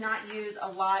I do not use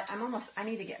a lot. I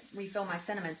need to refill my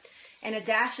cinnamon. And a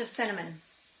dash of cinnamon.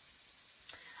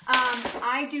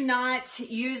 I do not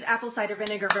use apple cider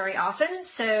vinegar very often,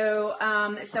 so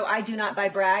I do not buy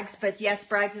Bragg's. But yes,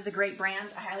 Bragg's is a great brand.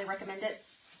 I highly recommend it.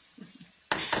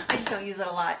 I just don't use it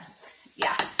a lot.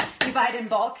 Yeah. you buy it in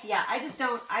bulk. Yeah, I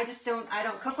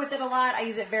don't cook with it a lot. I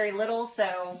use it very little,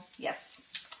 so yes.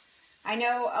 I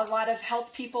know a lot of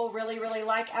health people really, really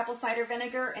like apple cider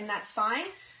vinegar, and that's fine.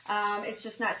 It's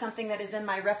just not something that is in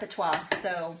my repertoire.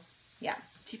 So yeah,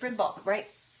 cheaper in bulk, right?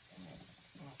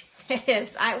 It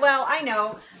is. I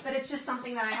know, but it's just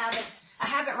something that I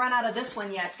haven't run out of this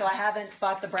one yet, so I haven't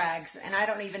bought the Bragg's, and I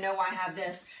don't even know why I have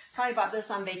this. Probably bought this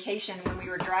on vacation when we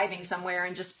were driving somewhere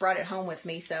and just brought it home with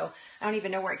me, so I don't even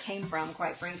know where it came from,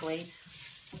 quite frankly.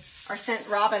 Or sent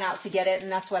Robin out to get it, and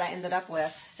that's what I ended up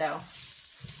with, so.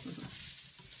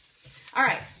 All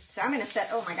right, so I'm going to set,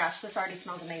 oh my gosh, this already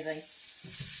smells amazing.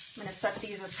 I'm going to set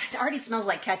these, it already smells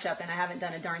like ketchup, and I haven't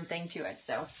done a darn thing to it,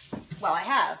 so. Well, I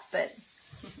have, but.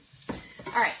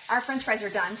 All right, our French fries are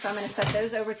done, so I'm going to set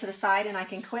those over to the side, and I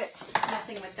can quit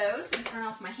messing with those and turn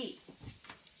off my heat.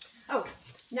 Oh.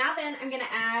 Now then, I'm going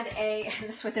to add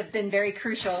this would have been very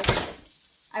crucial,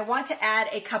 I want to add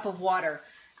a cup of water.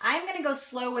 I'm going to go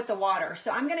slow with the water,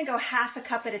 so I'm going to go half a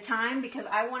cup at a time because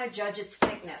I want to judge its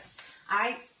thickness.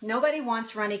 Nobody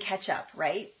wants runny ketchup,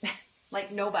 right?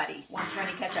 Like nobody wants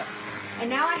runny ketchup. And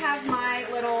now I have my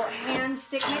little hand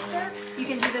stick mixer. You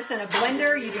can do this in a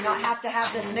blender. You do not have to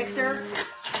have this mixer.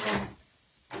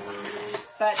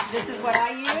 But this is what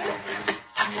I use.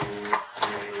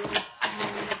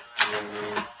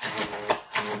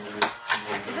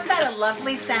 A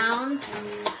lovely sound.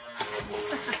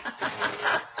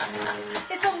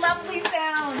 It's a lovely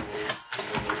sound.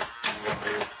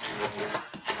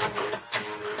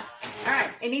 All right,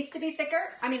 it needs to be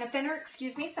thinner,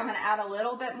 excuse me, so I'm going to add a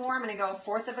little bit more. I'm going to go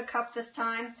 1/4 of a cup this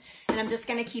time, and I'm just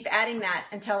going to keep adding that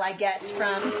until I get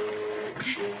from,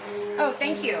 oh,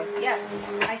 thank you. Yes,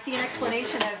 I see an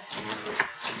explanation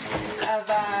of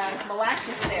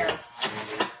molasses there.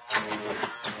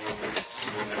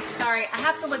 Sorry, I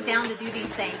have to look down to do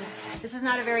these things. This is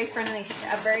not a very friendly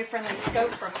scope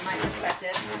from my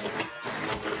perspective.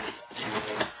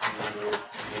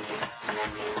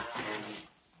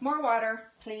 More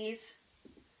water, please.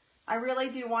 I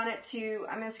really do want it to,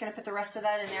 I'm just going to put the rest of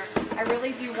that in there. I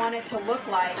really do want it to look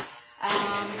like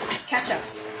ketchup.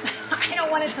 I don't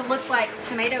want it to look like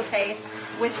tomato paste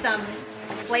with some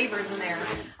flavors in there.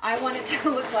 I want it to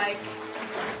look like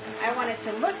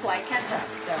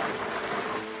ketchup, so.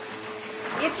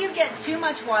 If you get too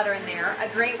much water in there, a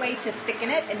great way to thicken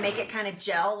it and make it kind of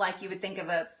gel like you would think of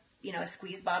a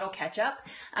squeeze bottle ketchup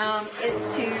is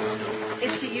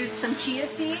to use some chia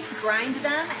seeds, grind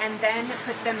them, and then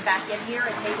put them back in here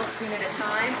a tablespoon at a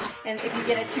time. And if you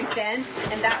get it too thin,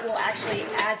 and that will actually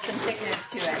add some thickness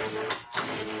to it.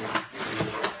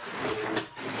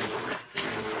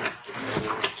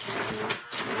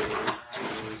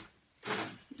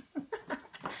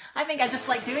 I think I just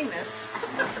like doing this.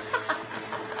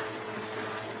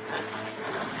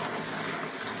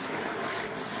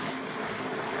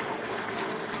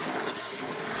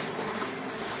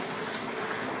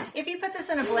 If you put this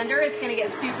in a blender, it's going to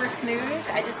get super smooth.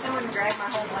 I just don't want to drag my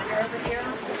whole blender over here,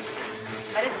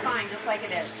 but it's fine just like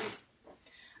it is.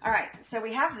 All right, so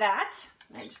we have that.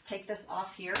 Let me just take this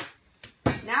off here.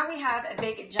 Now we have a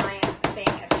big giant thing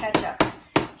of ketchup.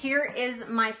 Here is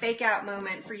my fake out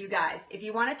moment for you guys. If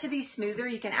you want it to be smoother,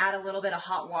 you can add a little bit of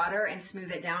hot water and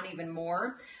smooth it down even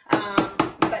more.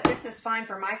 But this is fine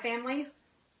for my family.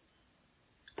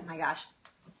 Oh my gosh,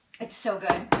 it's so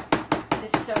good. It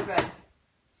is so good.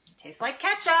 Tastes like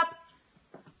ketchup.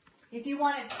 If you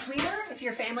want it sweeter, if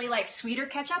your family likes sweeter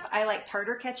ketchup, I like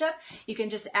tartar ketchup. You can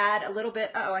just add a little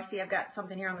bit, oh, I see I've got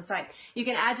something here on the side. You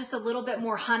can add just a little bit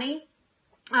more honey,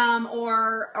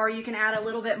 or you can add a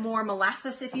little bit more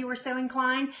molasses if you were so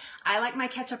inclined. I like my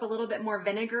ketchup a little bit more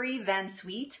vinegary than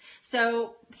sweet.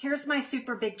 So here's my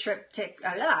super big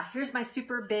here's my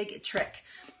super big trick.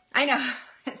 I know.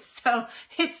 It's so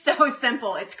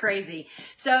simple. It's crazy.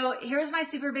 So here's my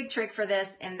super big trick for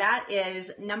this, and that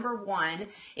is number one,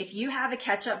 if you have a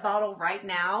ketchup bottle right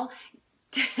now,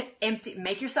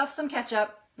 make yourself some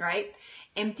ketchup, right?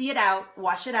 Empty it out,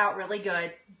 wash it out really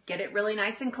good, get it really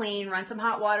nice and clean, run some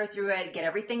hot water through it, get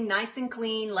everything nice and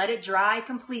clean, let it dry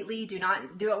completely. Do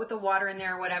not do it with the water in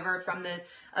there or whatever from the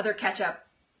other ketchup,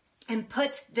 and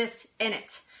put this in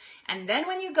it. And then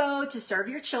when you go to serve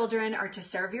your children or to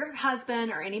serve your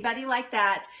husband or anybody like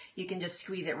that, you can just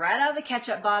squeeze it right out of the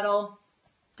ketchup bottle.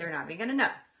 They're not even going to know.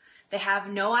 They have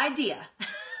no idea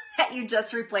that you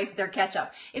just replaced their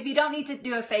ketchup. If you don't need to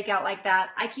do a fake out like that,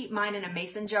 I keep mine in a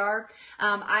mason jar.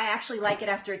 I actually like it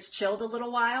after it's chilled a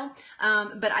little while,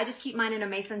 but I just keep mine in a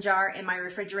mason jar in my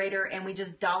refrigerator, and we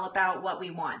just dollop out what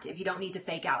we want if you don't need to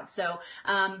fake out. So,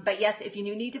 but yes, if you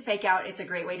do need to fake out, it's a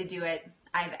great way to do it.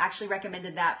 I've actually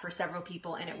recommended that for several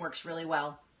people, and it works really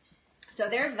well. So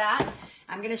there's that.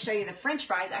 I'm going to show you the French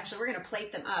fries. Actually, we're going to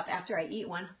plate them up after I eat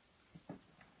one.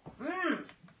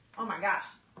 Oh my gosh.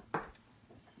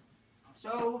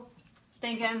 So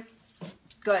stinking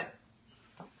good.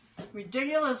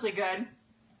 Ridiculously good.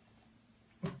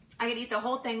 I could eat the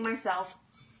whole thing myself.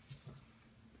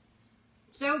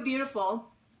 So beautiful.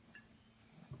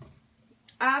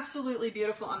 Absolutely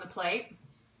beautiful on the plate.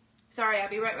 Sorry, I'll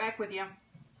be right back with you.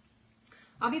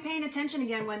 I'll be paying attention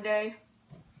again one day.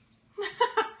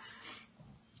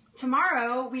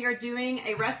 Tomorrow we are doing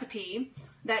a recipe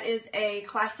that is a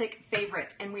classic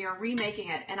favorite, and we are remaking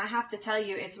it. And I have to tell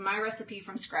you, it's my recipe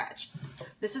from scratch.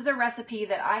 This is a recipe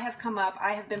that I have come up,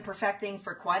 I have been perfecting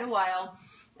for quite a while.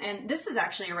 And this is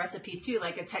actually a recipe too,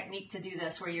 like a technique to do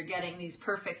this where you're getting these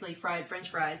perfectly fried French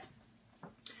fries.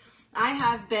 I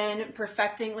have been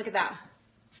perfecting, look at that.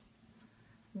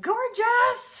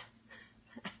 Gorgeous!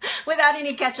 Without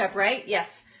any ketchup, right?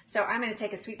 Yes. So I'm going to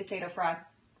take a sweet potato fry.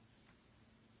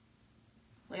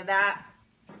 Look at that.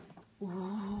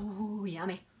 Ooh,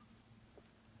 yummy.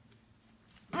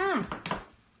 I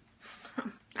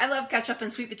love ketchup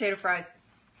and sweet potato fries.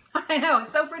 I know,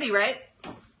 it's so pretty, right?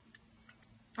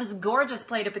 This gorgeous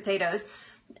plate of potatoes.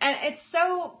 And it's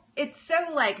so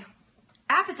like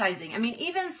appetizing. I mean,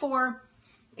 even for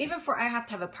I have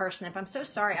to have a parsnip. I'm so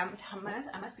sorry. I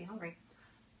must be hungry.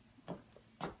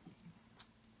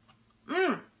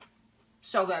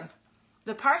 So good.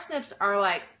 The parsnips are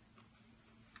like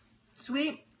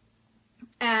sweet,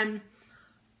 and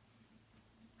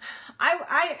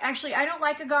I don't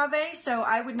like agave, so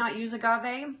I would not use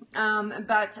agave,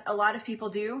 but a lot of people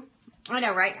do. I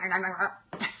know, right?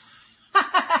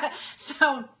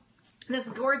 So this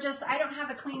gorgeous, I don't have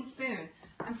a clean spoon.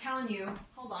 I'm telling you,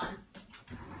 hold on.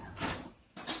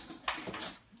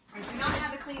 I do not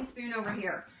have a clean spoon over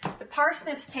here. The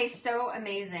parsnips taste so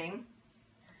amazing.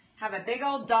 Have a big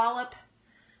old dollop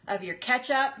of your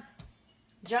ketchup,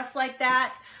 just like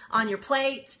that, on your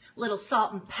plate. Little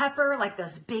salt and pepper, like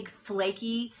those big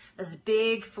flaky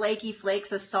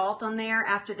flakes of salt on there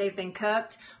after they've been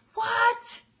cooked.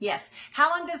 What? Yes. How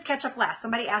long does ketchup last?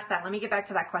 Somebody asked that. Let me get back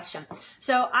to that question.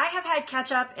 So I have had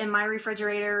ketchup in my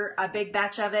refrigerator, a big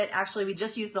batch of it. Actually, we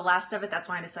just used the last of it. That's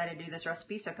why I decided to do this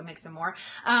recipe so I can make some more.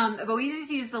 But we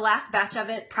just used the last batch of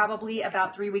it probably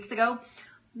about 3 weeks ago.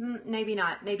 Maybe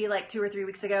not. Maybe like 2 or 3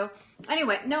 weeks ago.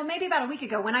 Anyway, no, maybe about a week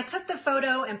ago. When I took the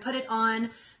photo and put it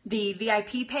on the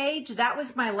VIP page, that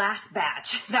was my last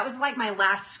batch. That was like my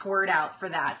last squirt out for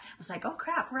that. I was like, oh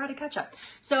crap, we're out of ketchup.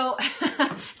 So,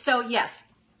 so yes.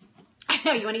 I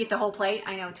know you want to eat the whole plate.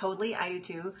 I know, totally. I do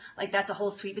too. Like that's a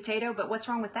whole sweet potato, but what's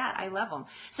wrong with that? I love them.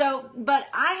 So, but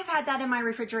I have had that in my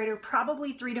refrigerator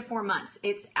probably 3 to 4 months.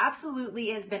 It's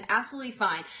has been absolutely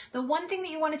fine. The one thing that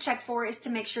you want to check for is to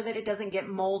make sure that it doesn't get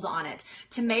mold on it.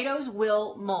 Tomatoes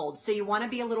will mold, so you want to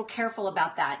be a little careful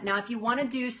about that. Now, if you want to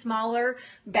do smaller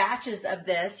batches of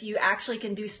this, you actually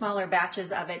can do smaller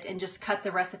batches of it and just cut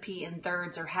the recipe in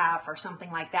thirds or half or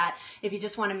something like that. If you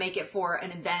just want to make it for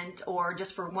an event or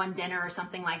just for one dinner or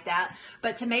something like that.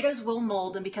 But tomatoes will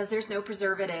mold, and because there's no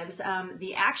preservatives,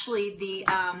 the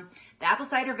apple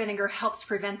cider vinegar helps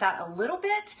prevent that a little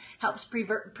bit, helps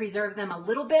preserve them a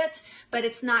little bit, but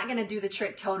it's not going to do the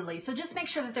trick totally. So just make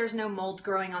sure that there's no mold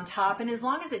growing on top, and as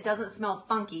long as it doesn't smell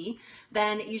funky,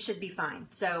 then you should be fine.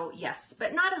 So yes,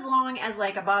 but not as long as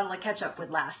like a bottle of ketchup would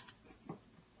last.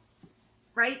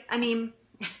 Right? I mean,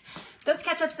 those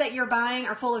ketchups that you're buying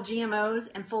are full of GMOs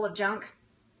and full of junk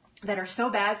that are so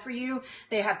bad for you.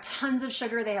 They have tons of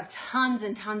sugar. They have tons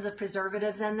and tons of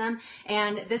preservatives in them.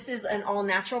 And this is an all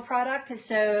natural product,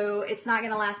 so it's not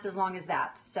going to last as long as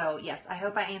that. So yes, I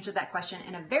hope I answered that question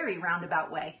in a very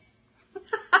roundabout way.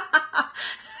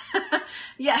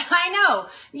 Yeah, I know.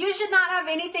 You should not have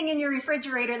anything in your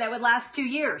refrigerator that would last 2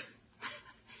 years.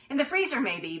 In the freezer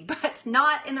maybe, but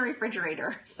not in the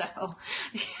refrigerator. So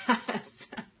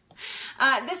yes.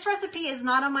 This recipe is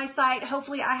not on my site.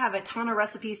 Hopefully I have a ton of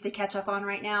recipes to catch up on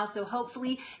right now. So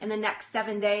hopefully in the next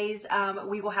 7 days,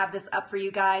 we will have this up for you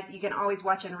guys. You can always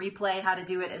watch and replay how to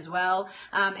do it as well,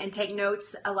 and take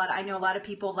notes. I know a lot of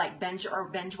people like binge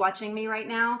watching me right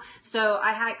now. So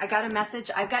I got a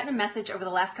message. I've gotten a message over the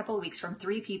last couple of weeks from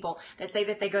 3 people that say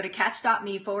that they go to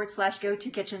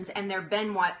catch.me/go-to-kitchens and they're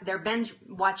binge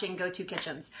watching go-to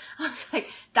kitchens. I was like,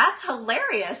 that's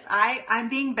hilarious. I'm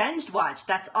being binge watched.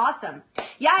 That's awesome.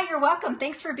 Yeah, you're welcome.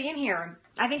 Thanks for being here.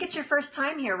 I think it's your first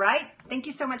time here, right? Thank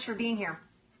you so much for being here.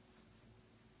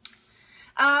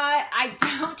 I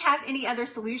don't have any other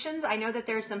solutions. I know that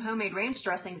there's some homemade ranch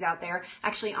dressings out there.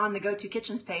 Actually, on the Go To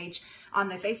Kitchens page, on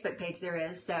the Facebook page there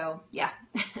is. So, yeah.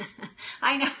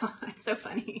 I know, it's so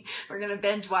funny. We're gonna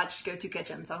binge watch Go To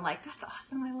Kitchens. I'm like, that's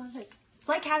awesome, I love it. It's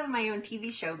like having my own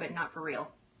TV show, but not for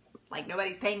real. Like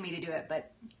nobody's paying me to do it,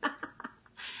 but.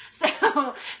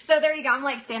 So there you go. I'm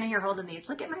like standing here holding these.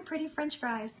 Look at my pretty French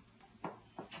fries.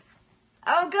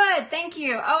 Oh, good. Thank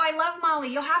you. Oh, I love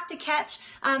Molly. You'll have to catch.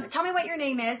 Tell me what your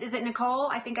name is. Is it Nicole?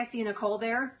 I think I see Nicole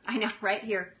there. I know, right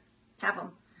here. Have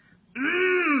them.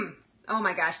 Oh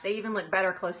my gosh. They even look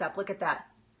better close up. Look at that.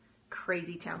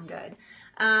 Crazy town good.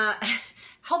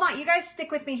 Hold on, you guys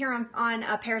stick with me here on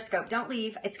Periscope. Don't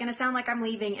leave. It's going to sound like I'm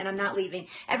leaving, and I'm not leaving.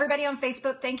 Everybody on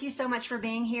Facebook, thank you so much for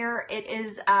being here.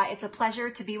 It's a pleasure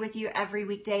to be with you every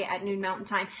weekday at noon Mountain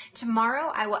Time.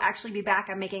 Tomorrow, I will actually be back.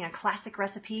 I'm making a classic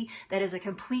recipe that is a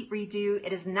complete redo.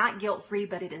 It is not guilt-free,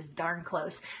 but it is darn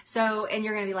close. So, and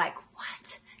you're going to be like,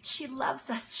 what? She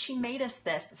loves us. She made us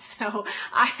this. So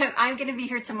I'm going to be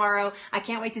here tomorrow. I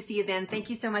can't wait to see you then. Thank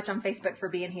you so much on Facebook for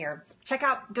being here. Check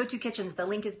out Go To Kitchens. The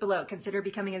link is below. Consider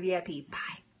becoming a VIP.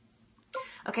 Bye.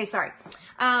 Okay, sorry.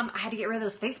 I had to get rid of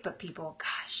those Facebook people.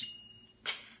 Gosh.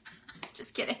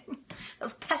 Just kidding.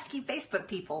 Those pesky Facebook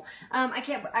people. I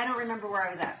don't remember where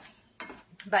I was at.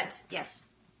 But yes,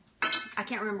 I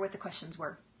can't remember what the questions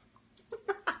were.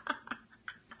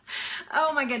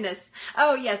 Oh my goodness.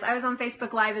 Oh yes, I was on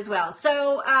Facebook Live as well.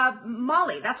 So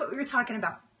Molly, that's what we were talking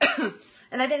about.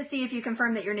 And I didn't see if you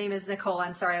confirmed that your name is Nicole.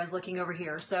 I'm sorry, I was looking over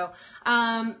here. So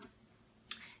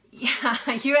yeah,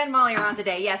 you and Molly are on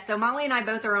today. Yes, so Molly and I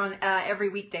both are on every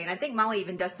weekday, and I think Molly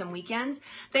even does some weekends.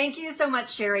 Thank you so much,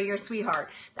 Sherry. You're a sweetheart.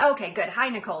 Okay, good. Hi,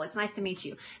 Nicole. It's nice to meet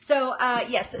you. So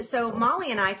yes, so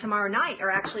Molly and I tomorrow night are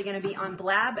actually going to be on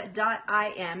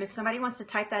blab.im. If somebody wants to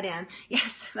type that in,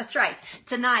 yes, that's right.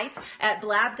 Tonight at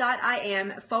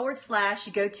blab.im/Go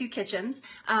To Kitchens.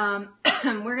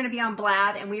 We're going to be on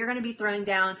Blab, and we are going to be throwing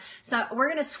down. So we're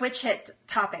going to switch hit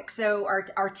topics. So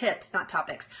our tips, not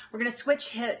topics. We're going to switch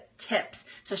hit tips.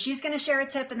 So she's going to share a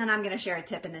tip, and then I'm going to share a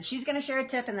tip, and then she's going to share a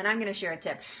tip, and then I'm going to share a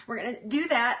tip. We're going to do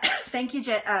that. Thank you,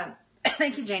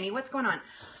 thank you, Janie. What's going on?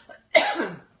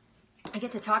 I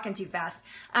get to talking too fast.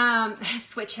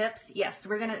 Switch hips. Yes,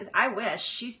 we're going to. I wish.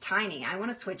 She's tiny. I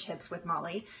want to switch hips with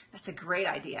Molly. That's a great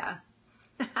idea.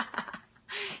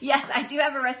 Yes, I do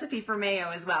have a recipe for mayo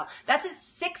as well. That's at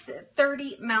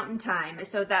 6:30 Mountain Time.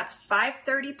 So that's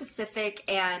 5:30 Pacific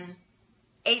and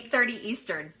 8:30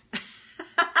 Eastern.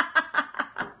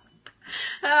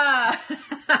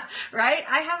 Right?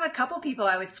 I have a couple people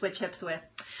I would switch hips with.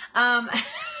 That's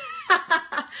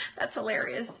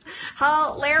hilarious.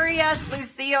 Hilarious,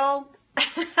 Lucille.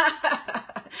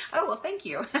 Oh, well, thank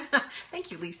you. Thank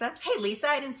you, Lisa. Hey, Lisa,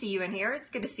 I didn't see you in here. It's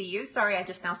good to see you. Sorry, I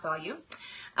just now saw you.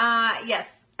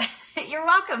 Yes, you're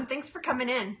welcome. Thanks for coming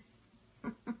in.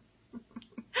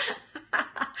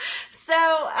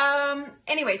 So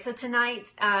anyway, so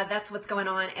tonight, that's what's going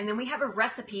on. And then we have a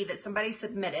recipe that somebody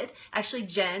submitted. Actually,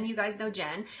 Jen, you guys know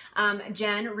Jen.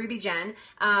 Ruby Jen,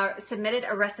 submitted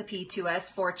a recipe to us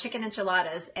for chicken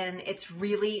enchiladas, and it's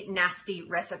really nasty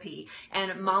recipe.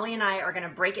 And Molly and I are going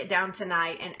to break it down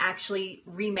tonight and actually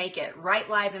remake it right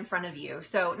live in front of you.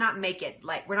 So not make it,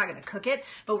 like we're not going to cook it,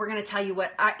 but we're going to tell you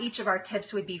what each of our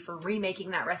tips would be for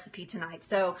remaking that recipe tonight.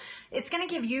 So it's going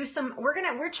to give you some,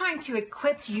 we're trying to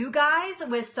equip you guys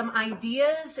with some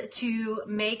ideas to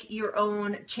make your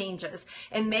own changes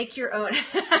and make your own,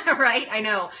 right? I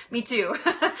know, me too.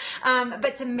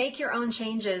 But to make your own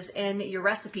changes in your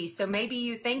recipes. So maybe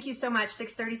you, thank you so much,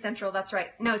 6:30 Central, that's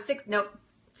right. No,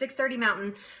 6:30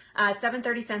 Mountain,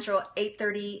 7:30 Central,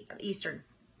 8:30 Eastern,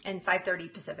 and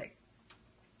 5:30 Pacific.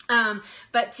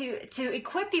 But to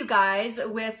equip you guys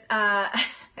with,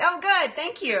 oh good,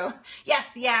 thank you.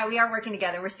 Yes, yeah, we are working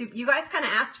together. You guys kind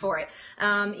of asked for it.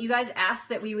 You guys asked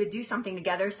that we would do something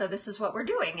together, so this is what we're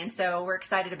doing, and so we're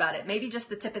excited about it. Maybe just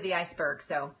the tip of the iceberg,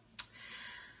 so.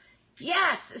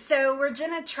 Yes, so we're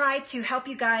gonna try to help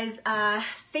you guys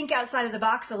think outside of the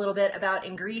box a little bit about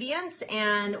ingredients,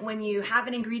 and when you have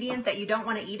an ingredient that you don't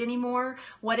want to eat anymore,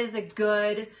 what is a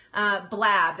good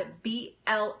blab,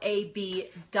 B-L-A-B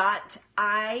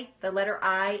 .I, the letter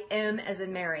I, M as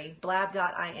in Mary,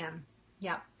 blab.im,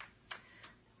 yeah.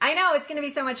 I know, it's going to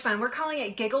be so much fun. We're calling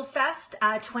it Giggle Fest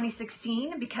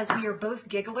 2016 because we are both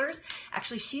gigglers.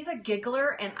 Actually, she's a giggler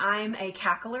and I'm a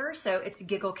cackler, so it's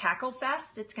Giggle Cackle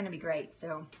Fest. It's going to be great.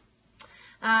 So,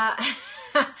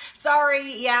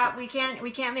 sorry, yeah, we can't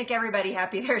make everybody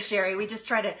happy there, Sherry. We just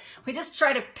try to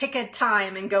pick a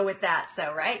time and go with that.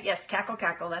 So, right? Yes, cackle,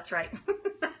 cackle. That's right.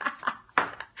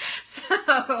 So,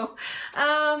 all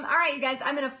right, you guys,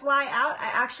 I'm going to fly out. I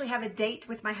actually have a date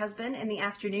with my husband in the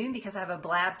afternoon because I have a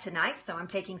blab tonight. So I'm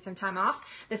taking some time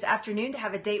off this afternoon to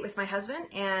have a date with my husband,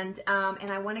 and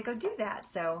I want to go do that.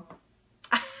 So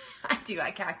I do,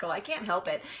 I cackle. I can't help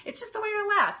it. It's just the way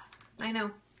I laugh. I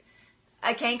know.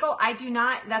 A cankle? I do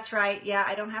not. That's right. Yeah,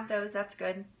 I don't have those. That's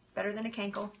good. Better than a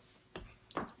cankle.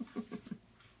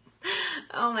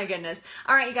 Oh my goodness.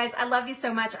 All right, you guys, I love you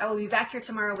so much. I will be back here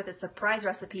tomorrow with a surprise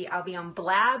recipe. I'll be on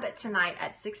Blab tonight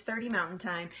at 6:30 Mountain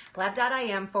Time.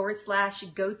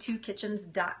 blab.im/go-to-kitchens.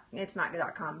 It's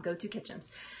not .com,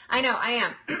 go-to-kitchens. I know, I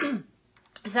am.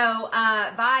 So,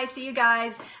 bye. See you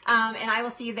guys. And I will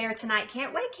see you there tonight.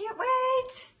 Can't wait. Can't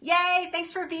wait. Yay.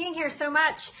 Thanks for being here so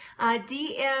much.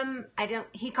 DM,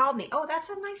 he called me. Oh, that's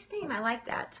a nice name. I like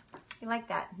that. I like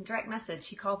that. Direct message.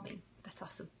 He called me. That's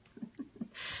awesome.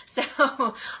 So,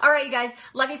 all right, you guys,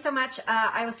 love you so much.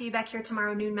 I will see you back here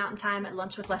tomorrow, noon Mountain Time at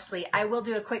Lunch with Leslie. I will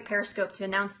do a quick Periscope to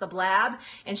announce the Blab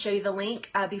and show you the link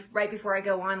right before I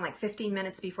go on, like 15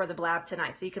 minutes before the Blab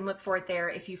tonight. So you can look for it there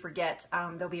if you forget.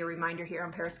 There'll be a reminder here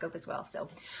on Periscope as well. So,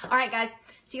 all right, guys,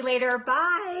 see you later.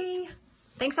 Bye.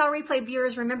 Thanks, all replay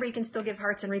viewers. Remember, you can still give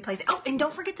hearts and replays. Oh, and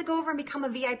don't forget to go over and become a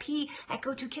VIP at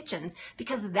Go To Kitchens,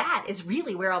 because that is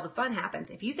really where all the fun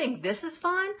happens. If you think this is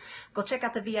fun, go check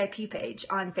out the VIP page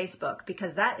on Facebook,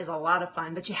 because that is a lot of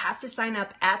fun. But you have to sign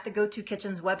up at the Go To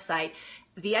Kitchens website.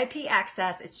 VIP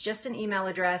access, it's just an email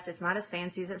address. It's not as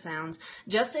fancy as it sounds.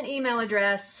 Just an email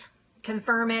address.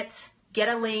 Confirm it. Get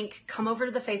a link, come over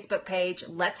to the Facebook page.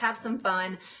 Let's have some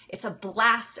fun. It's a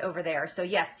blast over there. So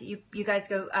yes, you guys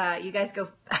go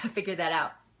figure that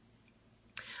out.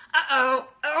 Uh-oh.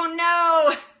 Oh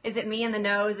no. Is it me in the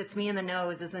nose? It's me in the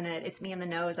nose, isn't it? It's me in the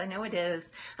nose. I know it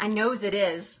is. I knows it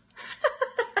is.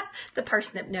 The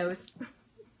parsnip nose.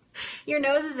 Your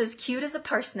nose is as cute as a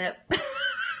parsnip.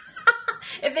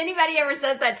 If anybody ever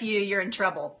says that to you, you're in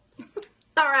trouble.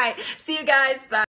 All right. See you guys. Bye.